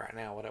asking her right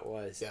now what it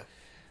was. Yeah.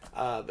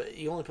 But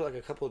you only put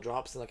a couple of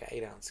drops in an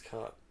 8-ounce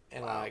cup,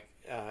 and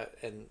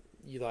and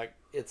you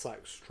it's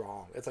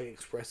strong. It's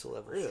espresso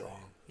level strong.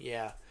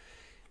 Yeah,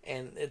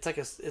 and it's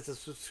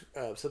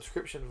a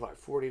subscription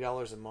of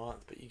 $40 a month,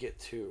 but you get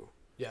 2.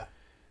 Yeah,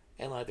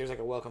 and there's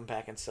a welcome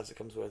pack and stuff that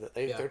comes with it.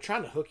 They're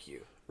trying to hook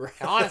you. Right.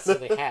 And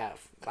honestly, they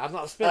have. I've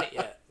not spent it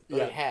yet, but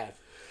they have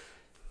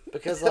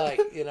because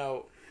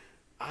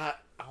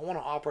I want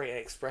to operate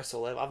at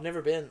espresso level. I've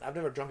never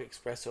drunk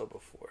espresso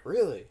before.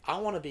 Really? I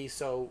want to be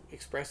so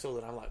espresso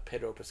that I'm like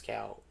Pedro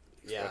Pascal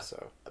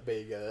espresso. Yeah. A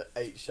big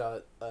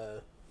 8-shot.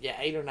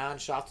 8 or 9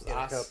 shots with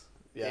ice. Cup.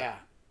 Yeah.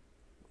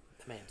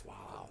 The man's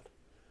wild.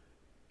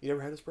 You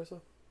never had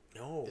espresso?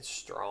 No. It's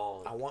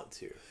strong. I want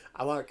to.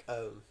 I like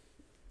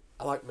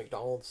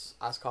McDonald's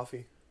iced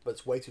coffee, but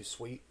it's way too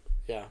sweet.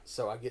 Yeah.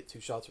 So I get 2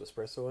 shots of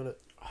espresso in it.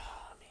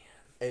 Oh man.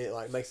 And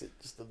it makes it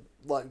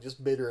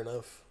just bitter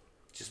enough.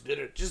 Just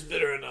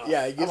bitter enough.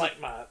 Yeah, I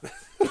like mine.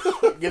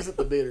 It gives it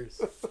the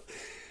bitters.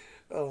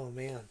 Oh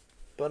man,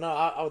 but no,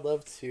 I would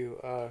love to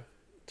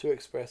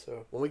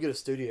espresso. When we get a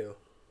studio,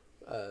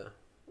 actual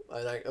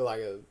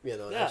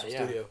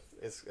studio,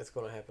 it's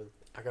gonna happen.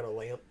 I got a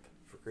lamp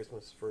for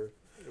Christmas for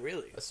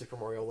really a Super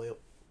Mario lamp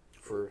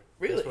for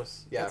really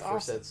Christmas. Yeah, that's for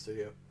awesome. Said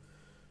studio.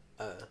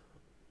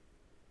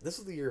 this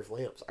is the year of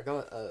lamps. I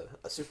got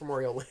a Super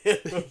Mario lamp.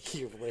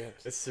 Year of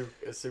lamps. It's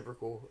super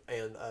cool.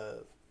 And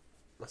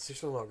my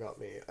sister-in-law got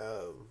me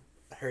a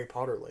Harry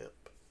Potter lamp.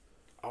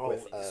 Oh,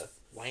 with,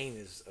 Wayne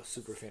is a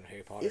super fan of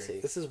Harry Potter. Is he?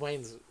 This is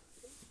Wayne's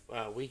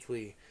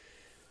weekly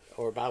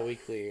or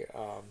bi-weekly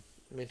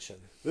mention.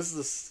 This is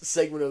the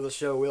segment of the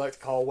show we like to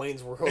call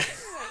Wayne's World.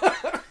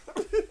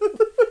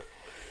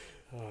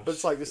 But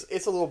it's like this.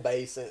 It's a little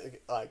base, and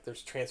like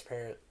there's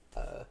transparent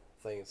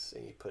things,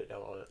 and you put it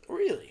down on it.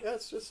 Really? Yeah,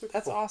 it's just super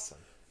That's cool. awesome.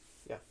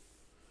 Yeah.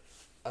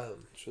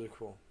 It's really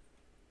cool.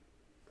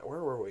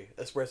 Where were we?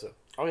 Espresso.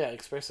 Oh yeah,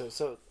 espresso.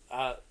 So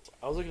I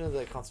was looking at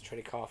the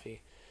concentrated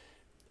coffee.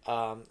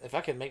 If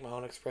I could make my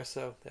own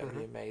espresso, that would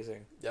be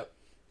amazing. Yep.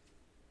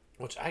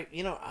 Which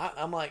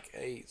I'm like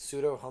a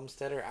pseudo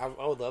homesteader.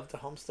 I would love to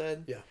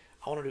homestead. Yeah.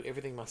 I want to do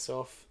everything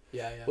myself.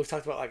 Yeah. We've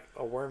talked about like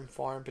a worm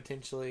farm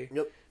potentially.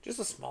 Yep. Just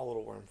a small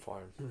little worm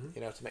farm,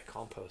 to make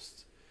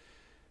compost.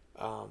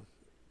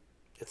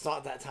 It's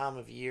not that time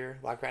of year.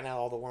 Like right now,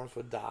 all the worms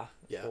would die.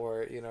 Yeah.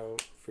 Or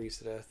freeze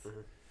to death. Mm-hmm.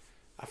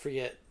 I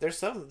forget.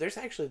 There's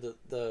actually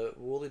the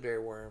woolly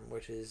bear worm,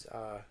 which is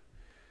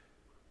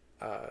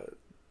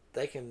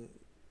they're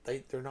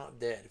not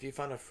dead. If you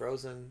find a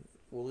frozen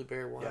woolly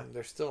bear worm,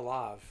 they're still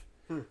alive.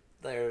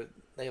 They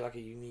have like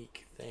a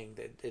unique thing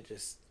that it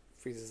just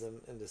freezes them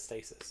into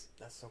stasis.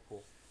 That's so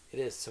cool. It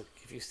is. So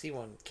if you see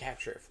one,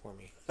 capture it for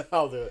me.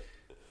 I'll do it.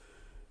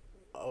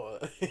 Oh,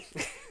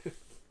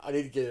 I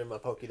need to get it in my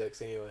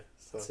Pokédex anyway.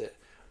 So. That's it.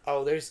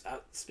 Oh, there's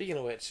speaking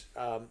of which,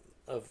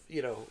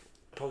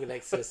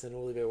 Pokédexes and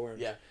woolly bear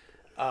worms. Yeah.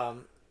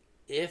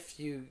 If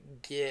you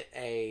get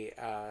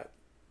a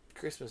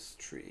Christmas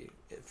tree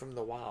from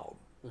the wild,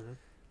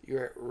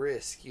 you're at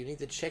risk. You need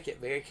to check it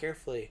very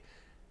carefully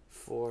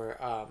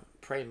for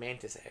praying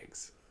mantis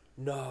eggs.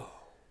 No.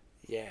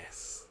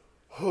 Yes.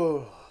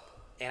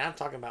 And I'm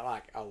talking about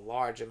like a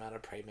large amount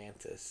of praying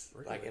mantis,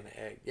 really? like in an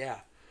egg. Yeah.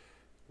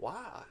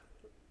 Why?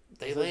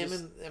 They lay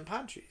them in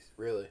pine trees.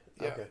 Really?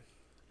 Yeah. Okay.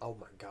 Oh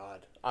my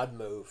God. I'd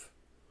move.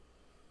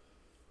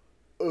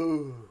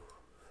 Ooh.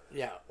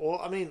 Yeah. Well,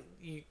 I mean,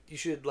 you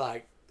should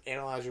like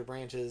analyze your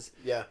branches.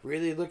 Yeah.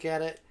 Really look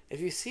at it. If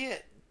you see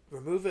it,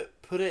 remove it,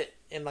 put it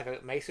in like a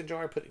mason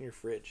jar, put it in your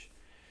fridge.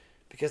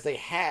 Because they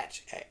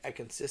hatch at a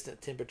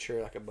consistent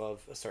temperature, like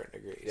above a certain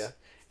degrees. Yeah.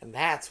 And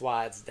that's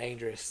why it's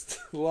dangerous.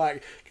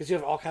 Like, because you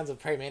have all kinds of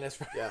praying mantis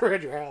Yeah.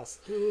 around your house,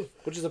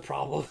 which is a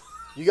problem.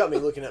 You got me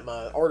looking at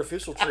my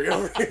artificial tree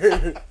over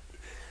here.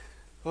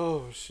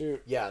 Oh,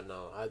 shoot. Yeah,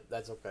 no,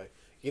 that's okay.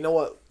 You know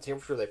what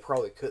temperature they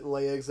probably couldn't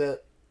lay eggs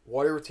at?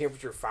 Whatever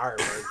temperature fire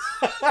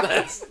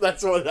burns.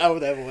 that's what I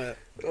would have them at.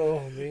 Oh,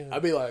 man.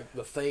 I'd be like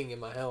the Thing in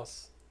my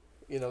house.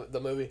 You know, the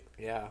movie?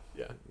 Yeah.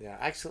 Yeah. Yeah.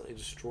 I accidentally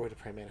destroyed a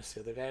praying mantis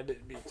the other day. I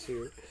didn't mean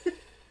to.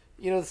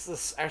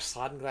 This our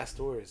sliding glass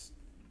doors.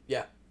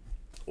 Yeah.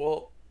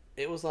 Well,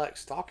 it was like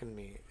stalking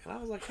me. And I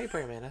was like, hey,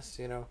 praying mantis,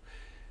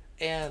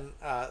 And,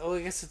 I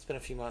guess it's been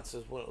a few months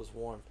when it was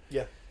warm.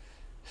 Yeah.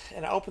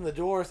 And I opened the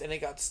doors and it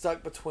got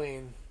stuck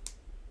between,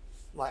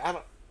 like,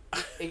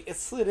 it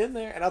slid in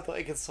there and I thought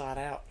it could slide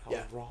out. I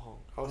was wrong.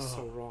 I was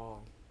so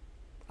wrong.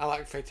 I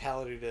like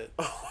fatality'd it.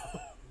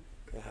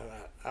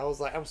 I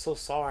was like, I'm so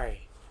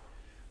sorry.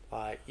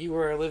 Like, you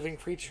were a living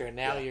creature and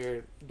now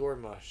you're door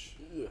mush.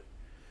 Ugh.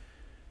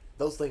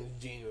 Those things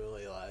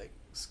genuinely, like,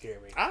 scare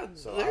me.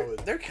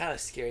 They're kind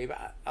of scary,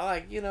 but I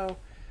like,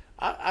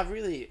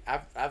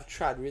 I've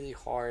tried really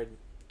hard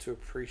to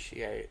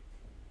appreciate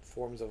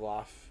forms of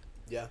life.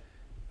 Yeah.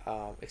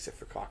 Except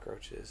for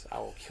cockroaches. I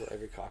will kill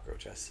every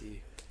cockroach I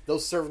see.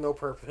 Those serve no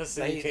purpose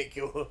and you can't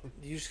kill them.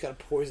 You just gotta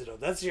poison them.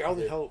 That's your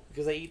only hope,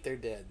 because they eat their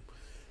dead.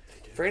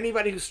 For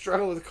anybody who's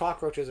struggling with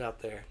cockroaches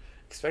out there,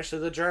 especially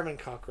the German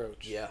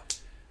cockroach,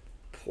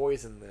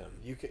 poison them.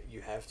 You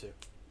have to.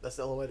 That's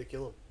the only way to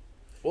kill them.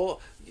 Well,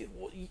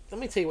 let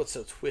me tell you what's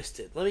so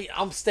twisted.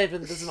 I'm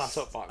stepping. This is my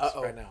soapbox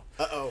right now.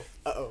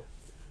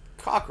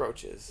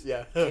 Cockroaches.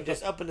 Yeah. Can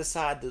just up and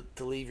decide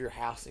to leave your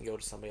house and go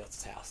to somebody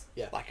else's house.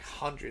 Yeah. Like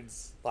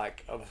hundreds,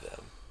 of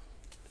them.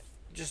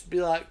 Just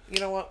be like, you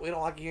know what? We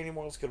don't like you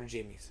anymore. Let's go to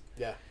Jimmy's.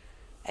 Yeah.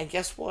 And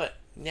guess what?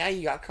 Now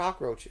you got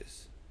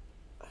cockroaches.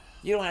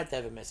 You don't have to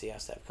have a messy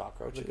house to have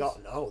cockroaches.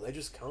 No, they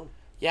just come.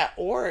 Yeah,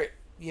 or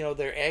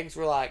their eggs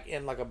were like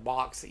in like a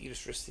box that you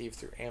just received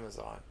through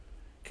Amazon.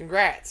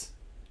 Congrats,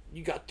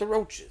 you got the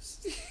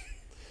roaches.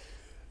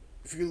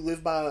 If you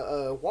live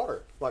by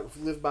water, like if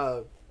you live by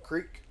a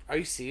creek. Are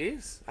you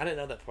serious? I didn't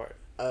know that part.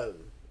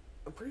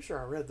 I'm pretty sure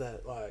I read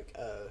that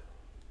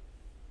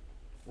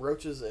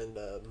roaches and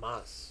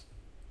mice.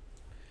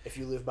 If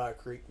you live by a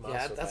creek, mice.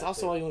 Yeah, that's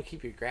also why you want to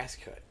keep your grass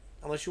cut,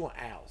 unless you want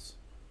owls.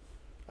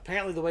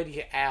 Apparently, the way to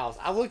get owls,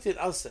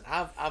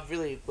 I've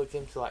really looked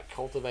into like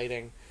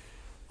cultivating,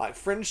 like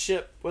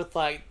friendship with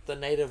like the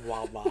native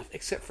wildlife,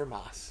 except for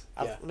mice.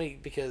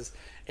 Because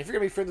if you're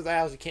gonna be friends with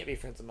owls, you can't be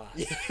friends with mice.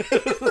 Yeah.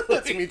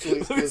 That's mutually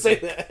exclusive. Let me say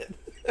that.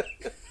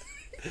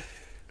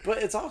 But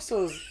it's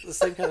also the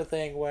same kind of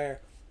thing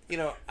where,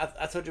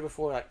 I told you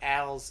before, like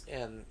owls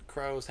and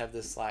crows have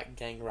this like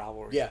gang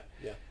rivalry. Yeah,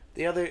 yeah.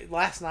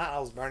 Last night I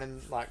was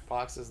burning like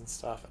boxes and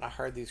stuff, and I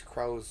heard these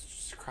crows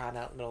just crying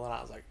out in the middle of the night.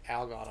 I was like,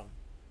 "Al got them."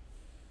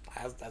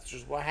 That's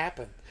just what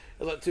happened.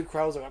 It was like two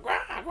crows like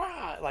 "Grah,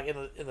 grah," like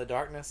in the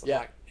darkness. I'm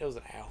like, it was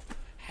an owl.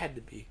 Had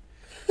to be.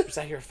 Just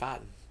out here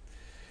fighting.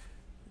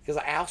 Because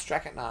an owl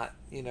strike at night,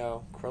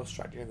 crows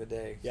strike during the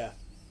day. Yeah.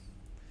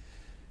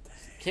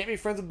 Can't be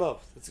friends with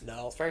both. It's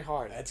very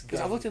hard.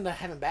 Because I looked into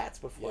having bats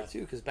before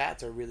too. Because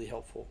bats are really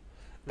helpful.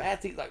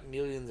 Bats eat like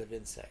millions of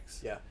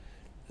insects. Yeah.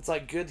 It's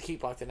like good to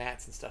keep like the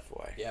gnats and stuff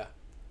away. Yeah.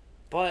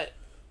 But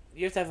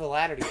you have to have a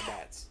ladder to get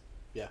bats.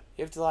 Yeah.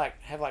 You have to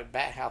like have like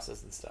bat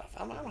houses and stuff.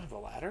 I don't have a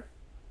ladder.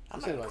 I'm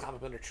not gonna climb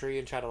up in a tree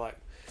and try to like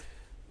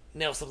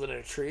nail something in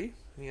a tree.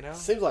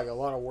 Seems like a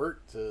lot of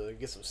work to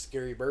get some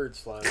scary birds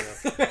flying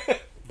up.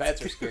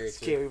 Bats are scary too.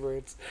 Scary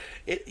birds.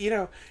 It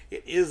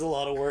is a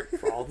lot of work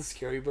for all the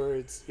scary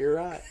birds. You're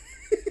right.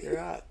 You're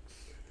right.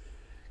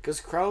 Because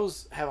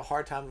crows have a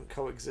hard time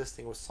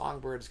coexisting with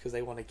songbirds because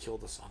they want to kill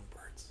the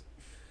songbirds.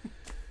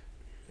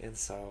 And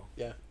so...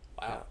 Yeah.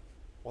 Wow.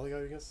 Why they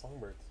got against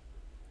songbirds?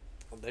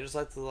 They just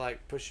like to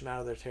like push them out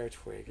of their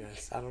territory, I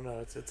guess. I don't know.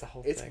 It's a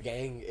whole thing.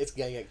 It's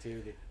gang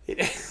activity. You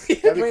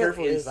gotta be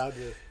careful who you side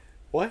with.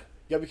 What?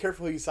 You gotta be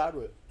careful who you side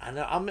with. I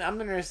know. I'm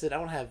interested. I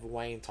want to have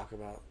Wayne talk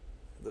about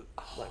the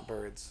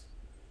birds.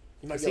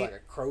 You might get like a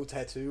crow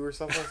tattoo or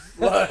something.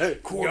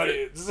 Like, got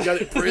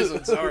it in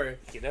prison. Sorry.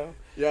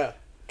 Yeah.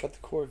 Got the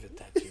Corvette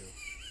tattoo.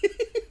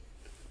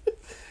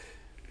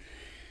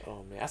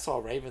 Oh man, I saw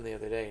a raven the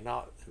other day,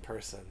 not in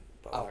person,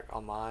 but like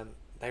online.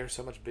 They were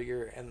so much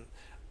bigger, and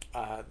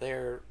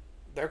their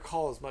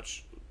call is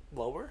much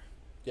lower.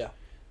 Yeah,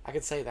 I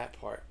could say that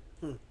part.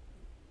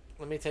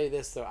 Let me tell you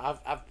this though,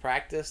 I've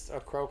practiced a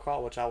crow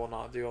call, which I will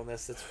not do on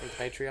this. It's for the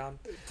Patreon.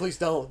 Please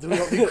don't. We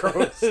don't need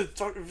crows.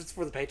 It's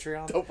for the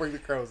Patreon. Don't bring the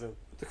crows in.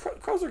 The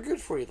crows are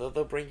good for you.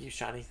 They'll bring you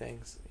shiny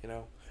things.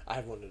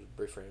 I've wanted to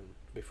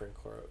befriend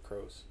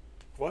crows.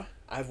 What?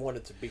 I've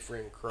wanted to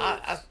befriend crows.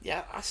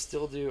 I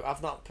still do.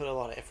 I've not put a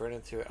lot of effort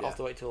into it. Yeah. I'll have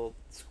to wait till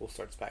school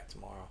starts back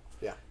tomorrow.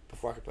 Yeah.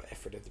 Before I can put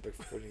effort into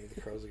befriending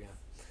the crows again.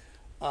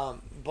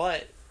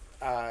 But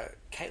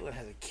Caitlin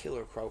has a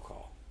killer crow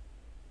call.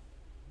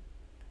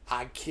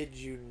 I kid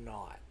you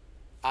not.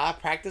 I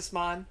practiced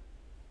mine,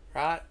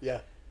 right? Yeah.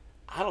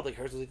 I don't think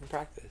hers was even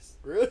practiced.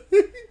 Really?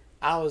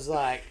 I was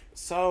like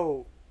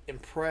so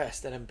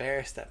impressed and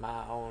embarrassed at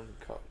my own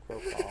crow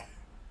call.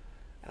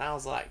 And I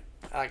was like,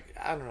 I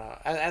don't know.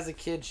 As a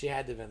kid, she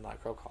had to have been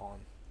like crow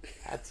calling.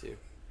 Had to.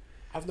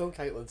 I've known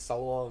Caitlin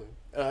so long,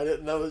 and I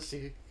didn't know that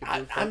she could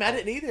do I'm at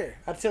it neither.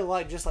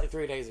 Until just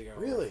 3 days ago.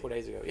 Really? 4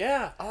 days ago.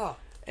 Yeah. Oh.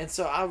 And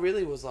so I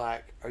really was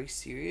like, are you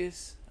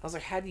serious? I was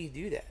like, how do you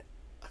do that?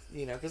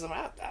 Because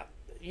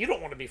you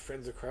don't want to be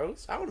friends with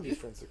crows. I want to be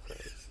friends with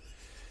crows.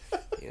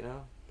 You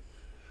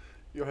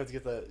don't have to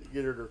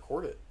get her to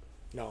record it.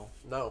 No.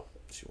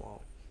 She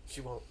won't.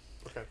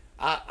 Okay.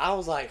 I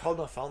was like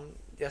holding my phone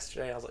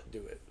yesterday. I was like, do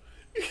it.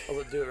 I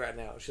was like, do it right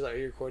now. She's like, are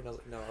you recording? I was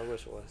like, no, I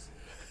wish it was.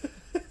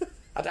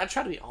 I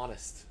try to be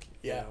honest.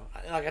 Yeah.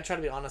 I try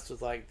to be honest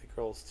with like the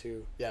girls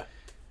too. Yeah.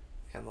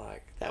 And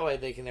like that way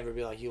they can never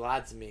be like, you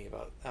lied to me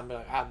about. I'm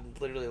like, I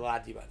literally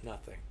lied to you about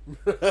nothing.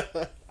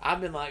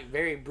 I've been like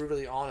very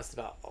brutally honest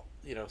about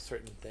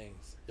certain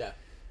things. Yeah.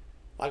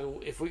 Like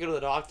if we go to the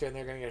doctor and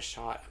they're gonna get a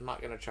shot, I'm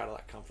not gonna try to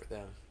like comfort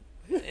them.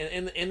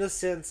 in the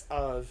sense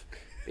of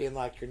being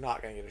like, you're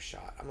not gonna get a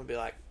shot. I'm gonna be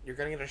like, you're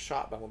gonna get a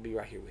shot, but I'm gonna be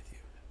right here with you.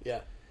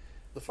 Yeah.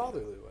 The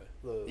fatherly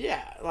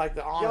way. Like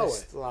the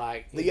honest, Yahweh.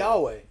 like the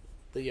Yahweh.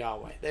 The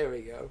Yahweh. There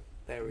we go.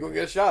 You're gonna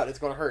get a shot. It's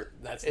gonna hurt.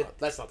 That's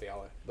not the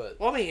Yahweh. But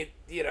well, I mean,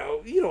 you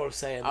know what I'm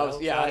saying. I know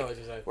what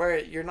you're saying. Where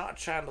you're not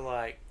trying to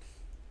like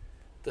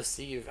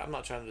deceive. I'm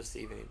not trying to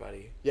deceive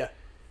anybody. Yeah.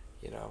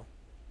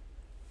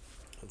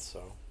 And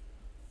so.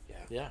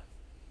 Yeah.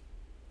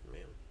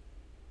 Man.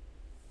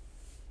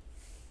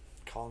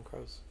 Colin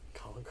Crows.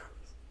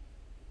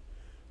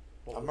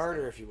 A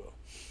murder, if you will.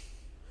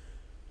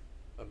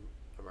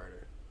 A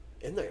murder.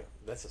 In there.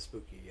 That's a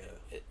spooky.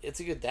 It's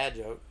a good dad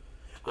joke.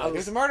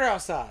 There's a murder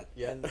outside.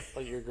 Yeah. And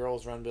like your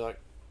girls run and be like,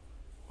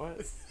 what?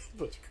 A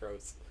bunch of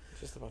crows.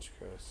 Just a bunch of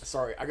crows.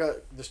 Sorry, I got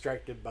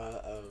distracted by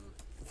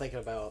thinking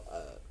about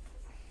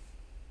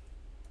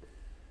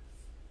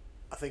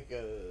I think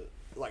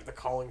like the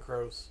calling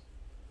crows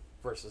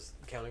versus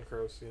counting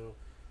crows.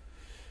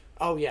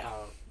 Oh yeah.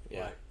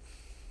 Like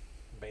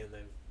band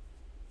name.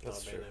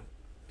 That's true. Name.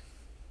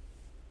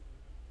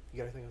 You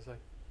got anything to say?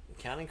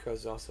 Counting crows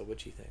is also a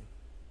witchy thing.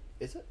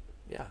 Is it?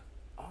 Yeah.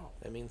 Oh.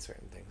 It means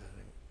certain things, I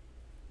think.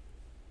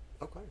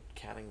 Okay.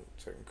 Counting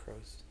certain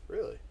crows.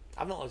 Really?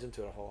 I've not looked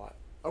into it a whole lot.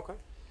 Okay.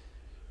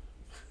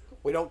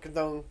 We don't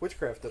condone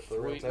witchcraft at the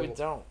round table. We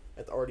don't.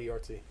 At the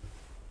RDRT.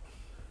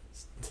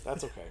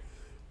 That's okay.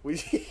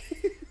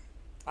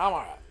 I'm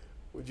alright.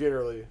 We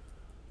generally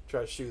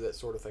try to shoo that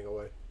sort of thing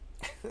away.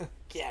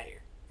 Get out of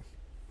here.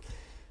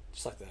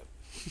 Just like that.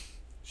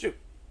 Shoot.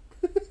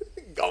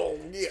 Go.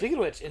 Yeah. Speaking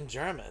of which, in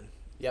German,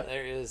 yep.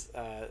 There is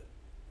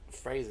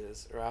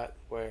phrases, right,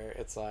 where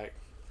it's like,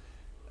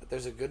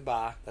 there's a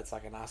goodbye that's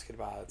like a nice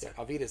goodbye. It's like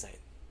Auf Wiedersehen,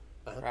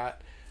 right?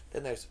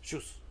 Then there's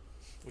Tschüss,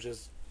 which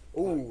is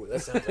Ooh,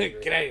 that sounds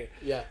angry. get out of here.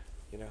 Yeah.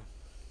 You know.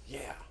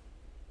 Yeah.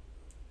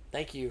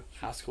 Thank you,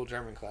 high school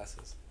German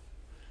classes.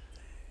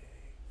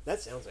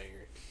 That sounds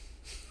angry.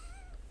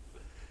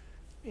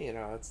 You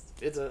know,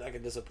 it's like a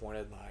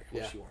disappointed, like, I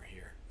Yeah. wish you weren't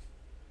here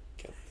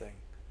kind of thing.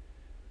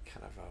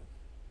 Kind of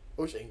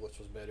I wish English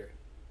was better.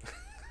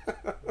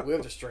 We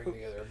have to string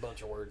together a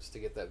bunch of words to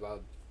get that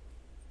vibe.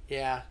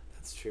 Yeah,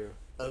 that's true.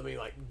 I mean,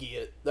 like,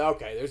 get.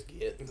 Okay, there's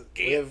get.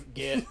 Get. We have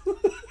get.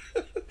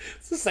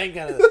 It's the same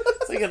kind of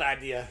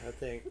idea, I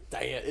think.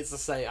 Dang it, it's the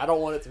same. I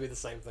don't want it to be the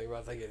same thing, but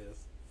I think it is.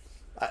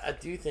 I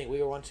do think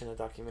we were watching a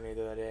documentary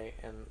the other day,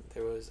 and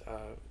there was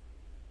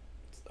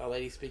a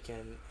lady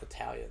speaking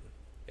Italian.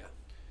 Yeah.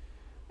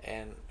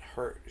 And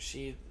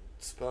she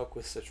spoke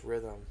with such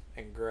rhythm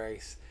and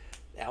grace.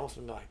 I almost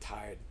made me like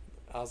tired.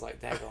 I was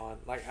like, daggone.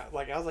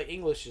 I was like,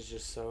 English is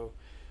just so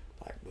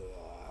like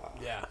blah.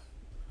 Yeah.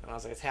 And I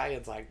was like,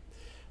 Italian's like,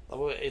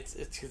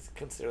 it's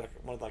considered like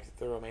one of like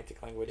the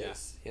romantic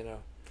languages, you know.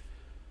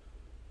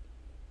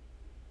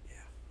 Yeah.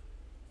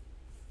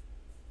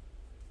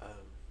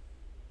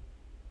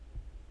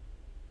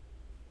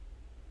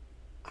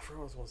 I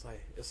forgot what I was going to say.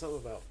 It was something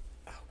about.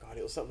 Oh God!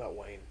 It was something about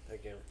Wayne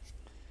again.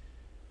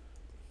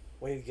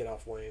 We need to get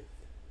off Wayne.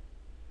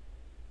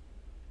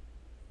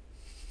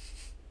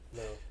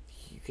 No.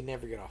 You can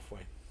never get off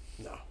Wayne.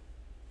 No.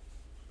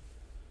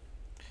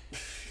 Do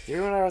you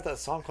remember when I wrote that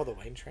song called The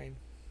Wayne Train?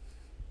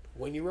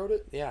 When you wrote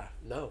it? Yeah.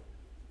 No.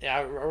 Yeah,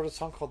 I wrote a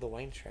song called The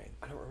Wayne Train.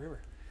 I don't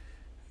remember.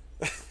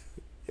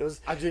 It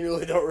was. I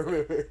genuinely don't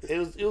remember. It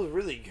was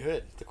really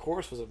good. The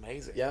chorus was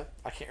amazing. Yeah.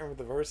 I can't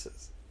remember the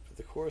verses, but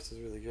the chorus was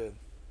really good.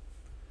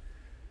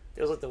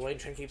 It was like the Wayne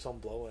Train keeps on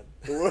blowing.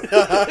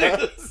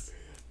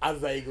 I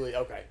vaguely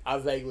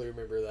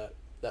remember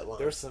that line.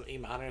 There were some E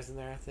minors in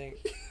there, I think.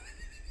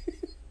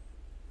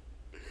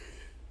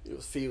 It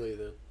was Feely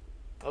then.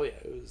 Oh yeah,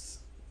 it was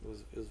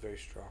very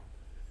strong.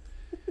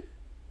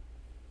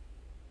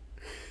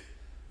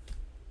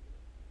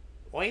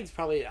 Wayne's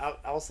probably,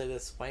 I'll say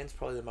this, Wayne's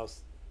probably the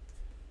most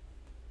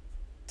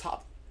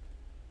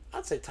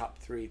I'd say top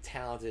 3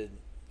 talented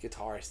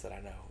guitarist that I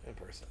know in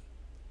person.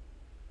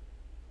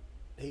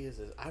 He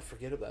is. I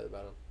forget about him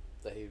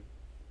that he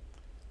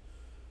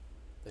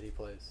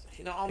plays.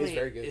 You know, only He's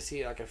very good. is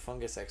he like a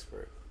fungus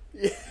expert.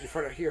 Yeah. You've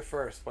heard it here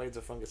first. Wayne's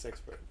a fungus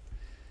expert.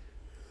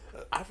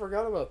 I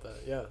forgot about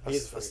that. Yeah, A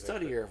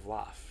studier of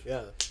life.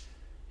 Yeah.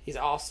 He's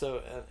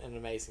also an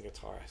amazing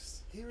guitarist.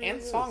 He really and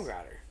is.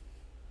 songwriter.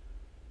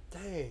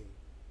 Dang.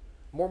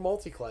 More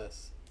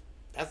multi-class.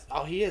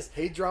 He is.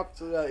 He dropped.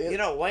 You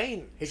know,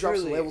 Wayne. He dropped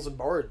some levels in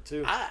Bard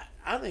too.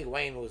 I think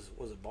Wayne was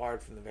a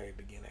bard from the very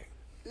beginning.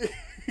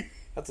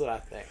 That's what I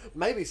think.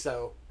 Maybe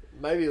so.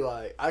 Maybe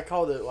like I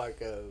called it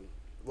like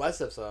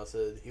last episode. I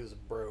said he was a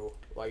bro.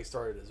 Like he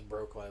started as a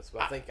bro class,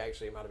 but I think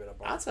actually he might have been a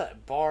bard. I'd say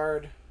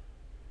bard,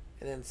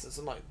 and then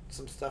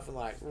some stuff in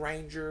like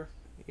ranger.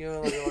 You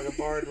know, like a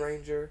bard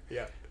ranger.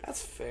 Yeah,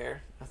 that's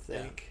fair. I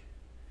think.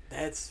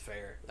 Yeah. That's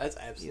fair. That's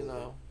absolutely. You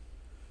know,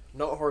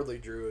 not hardly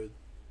druid.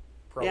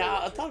 Probably yeah,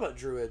 I thought about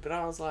druid, but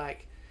I was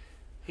like,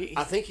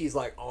 I think he's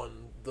like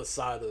on the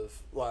side of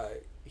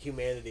like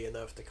humanity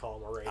enough to call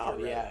him a ranger. Oh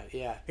yeah,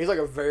 yeah. He's like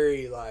a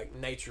very like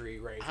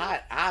naturey ranger.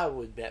 I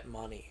would bet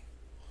money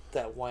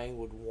that Wayne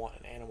would want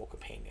an animal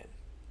companion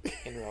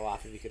in real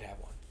life if he could have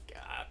one.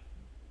 God,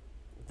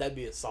 that'd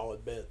be a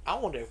solid bet. I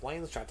wonder if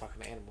Wayne's tried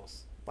talking to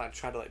animals, like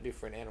try to like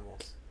befriend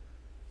animals.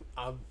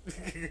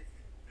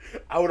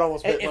 I would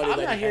almost bet if money I'm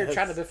that not he here has.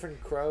 trying to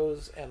befriend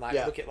crows and like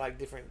look at like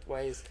different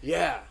ways.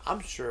 Yeah, I'm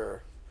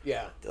sure.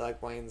 Yeah, that,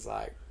 like Wayne's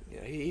like, you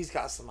know, he's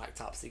got some like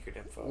top secret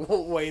info.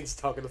 Wayne's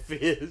talking to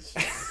fish.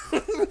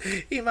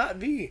 He might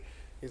be.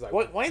 He's like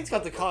Wayne's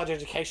got the college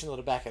education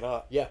to back it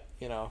up. Yeah,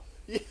 you know.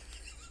 Yeah.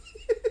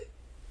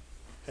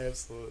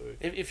 Absolutely.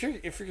 If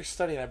you're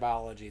studying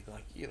biology,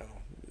 like you know,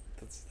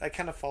 that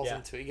kind of falls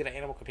into it. You get an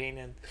animal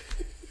companion.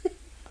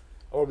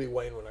 I want to be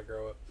Wayne when I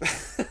grow up.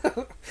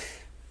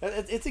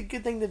 It's a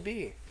good thing to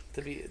be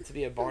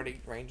a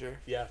bardic ranger.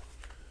 Yeah.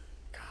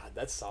 God,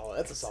 that's solid.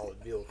 That's a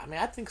solid deal. I mean,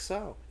 I think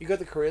so. You got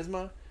the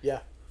charisma.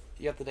 Yeah.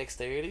 You got the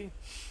dexterity.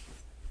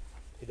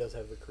 He does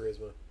have the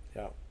charisma.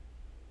 Yeah.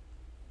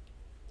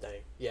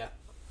 Dang. Yeah.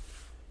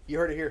 You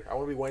heard it here. I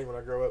want to be Wayne when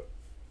I grow up.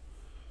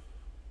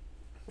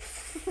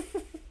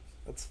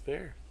 That's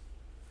fair.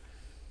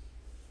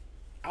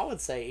 I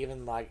would say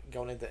even like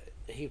going into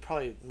he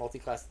probably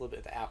multi-classed a little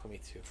bit into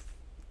alchemy too.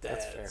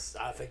 That's fair.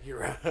 I think you're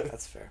right.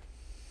 That's fair.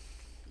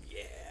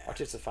 Yeah.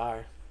 Artists of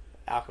Fire,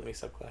 alchemy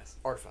subclass.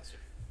 Artificer.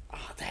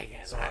 Oh dang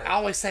it! Sorry. I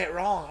always say it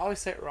wrong.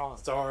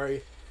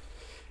 Sorry.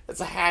 It's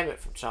a habit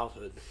from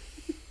childhood.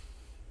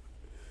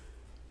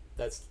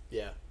 I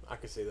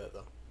can see that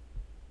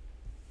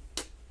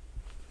though.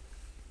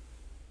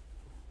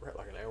 We're at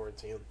like an hour and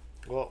 10.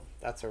 Well,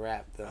 that's a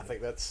wrap. Then. I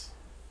think that's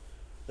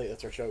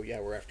our show.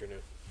 Yeah, we're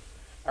afternoon.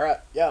 All right.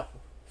 Yeah.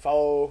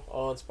 Follow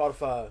on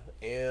Spotify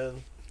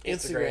and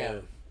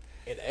Instagram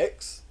and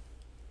X.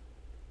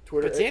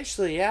 Twitter.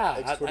 Potentially,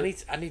 yeah.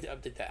 X, I need to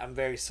update that. I'm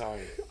very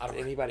sorry. I don't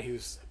to anybody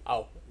who's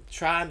Oh,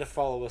 trying to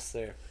follow us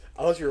there.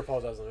 I thought you were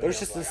apologizing. There's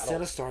just a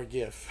Sinistar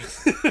gif.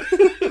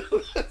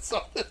 That's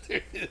all that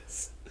there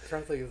is. I'm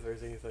trying to think if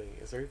there's anything.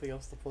 Is there anything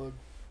else to plug?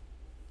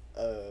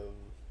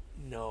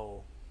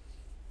 No.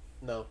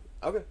 No.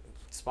 Okay.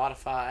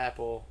 Spotify,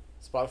 Apple,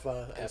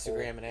 Instagram, Apple,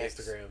 and X.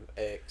 Instagram,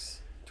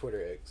 X,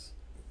 Twitter X.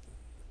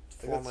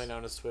 Formerly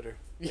known as Twitter.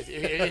 If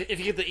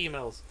you get the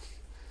emails.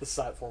 The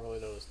site formerly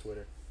known as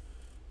Twitter.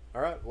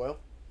 All right. Well,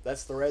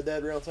 that's the Red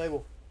Dead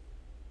Roundtable.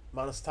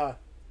 Minus Ty.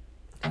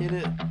 Hit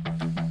it.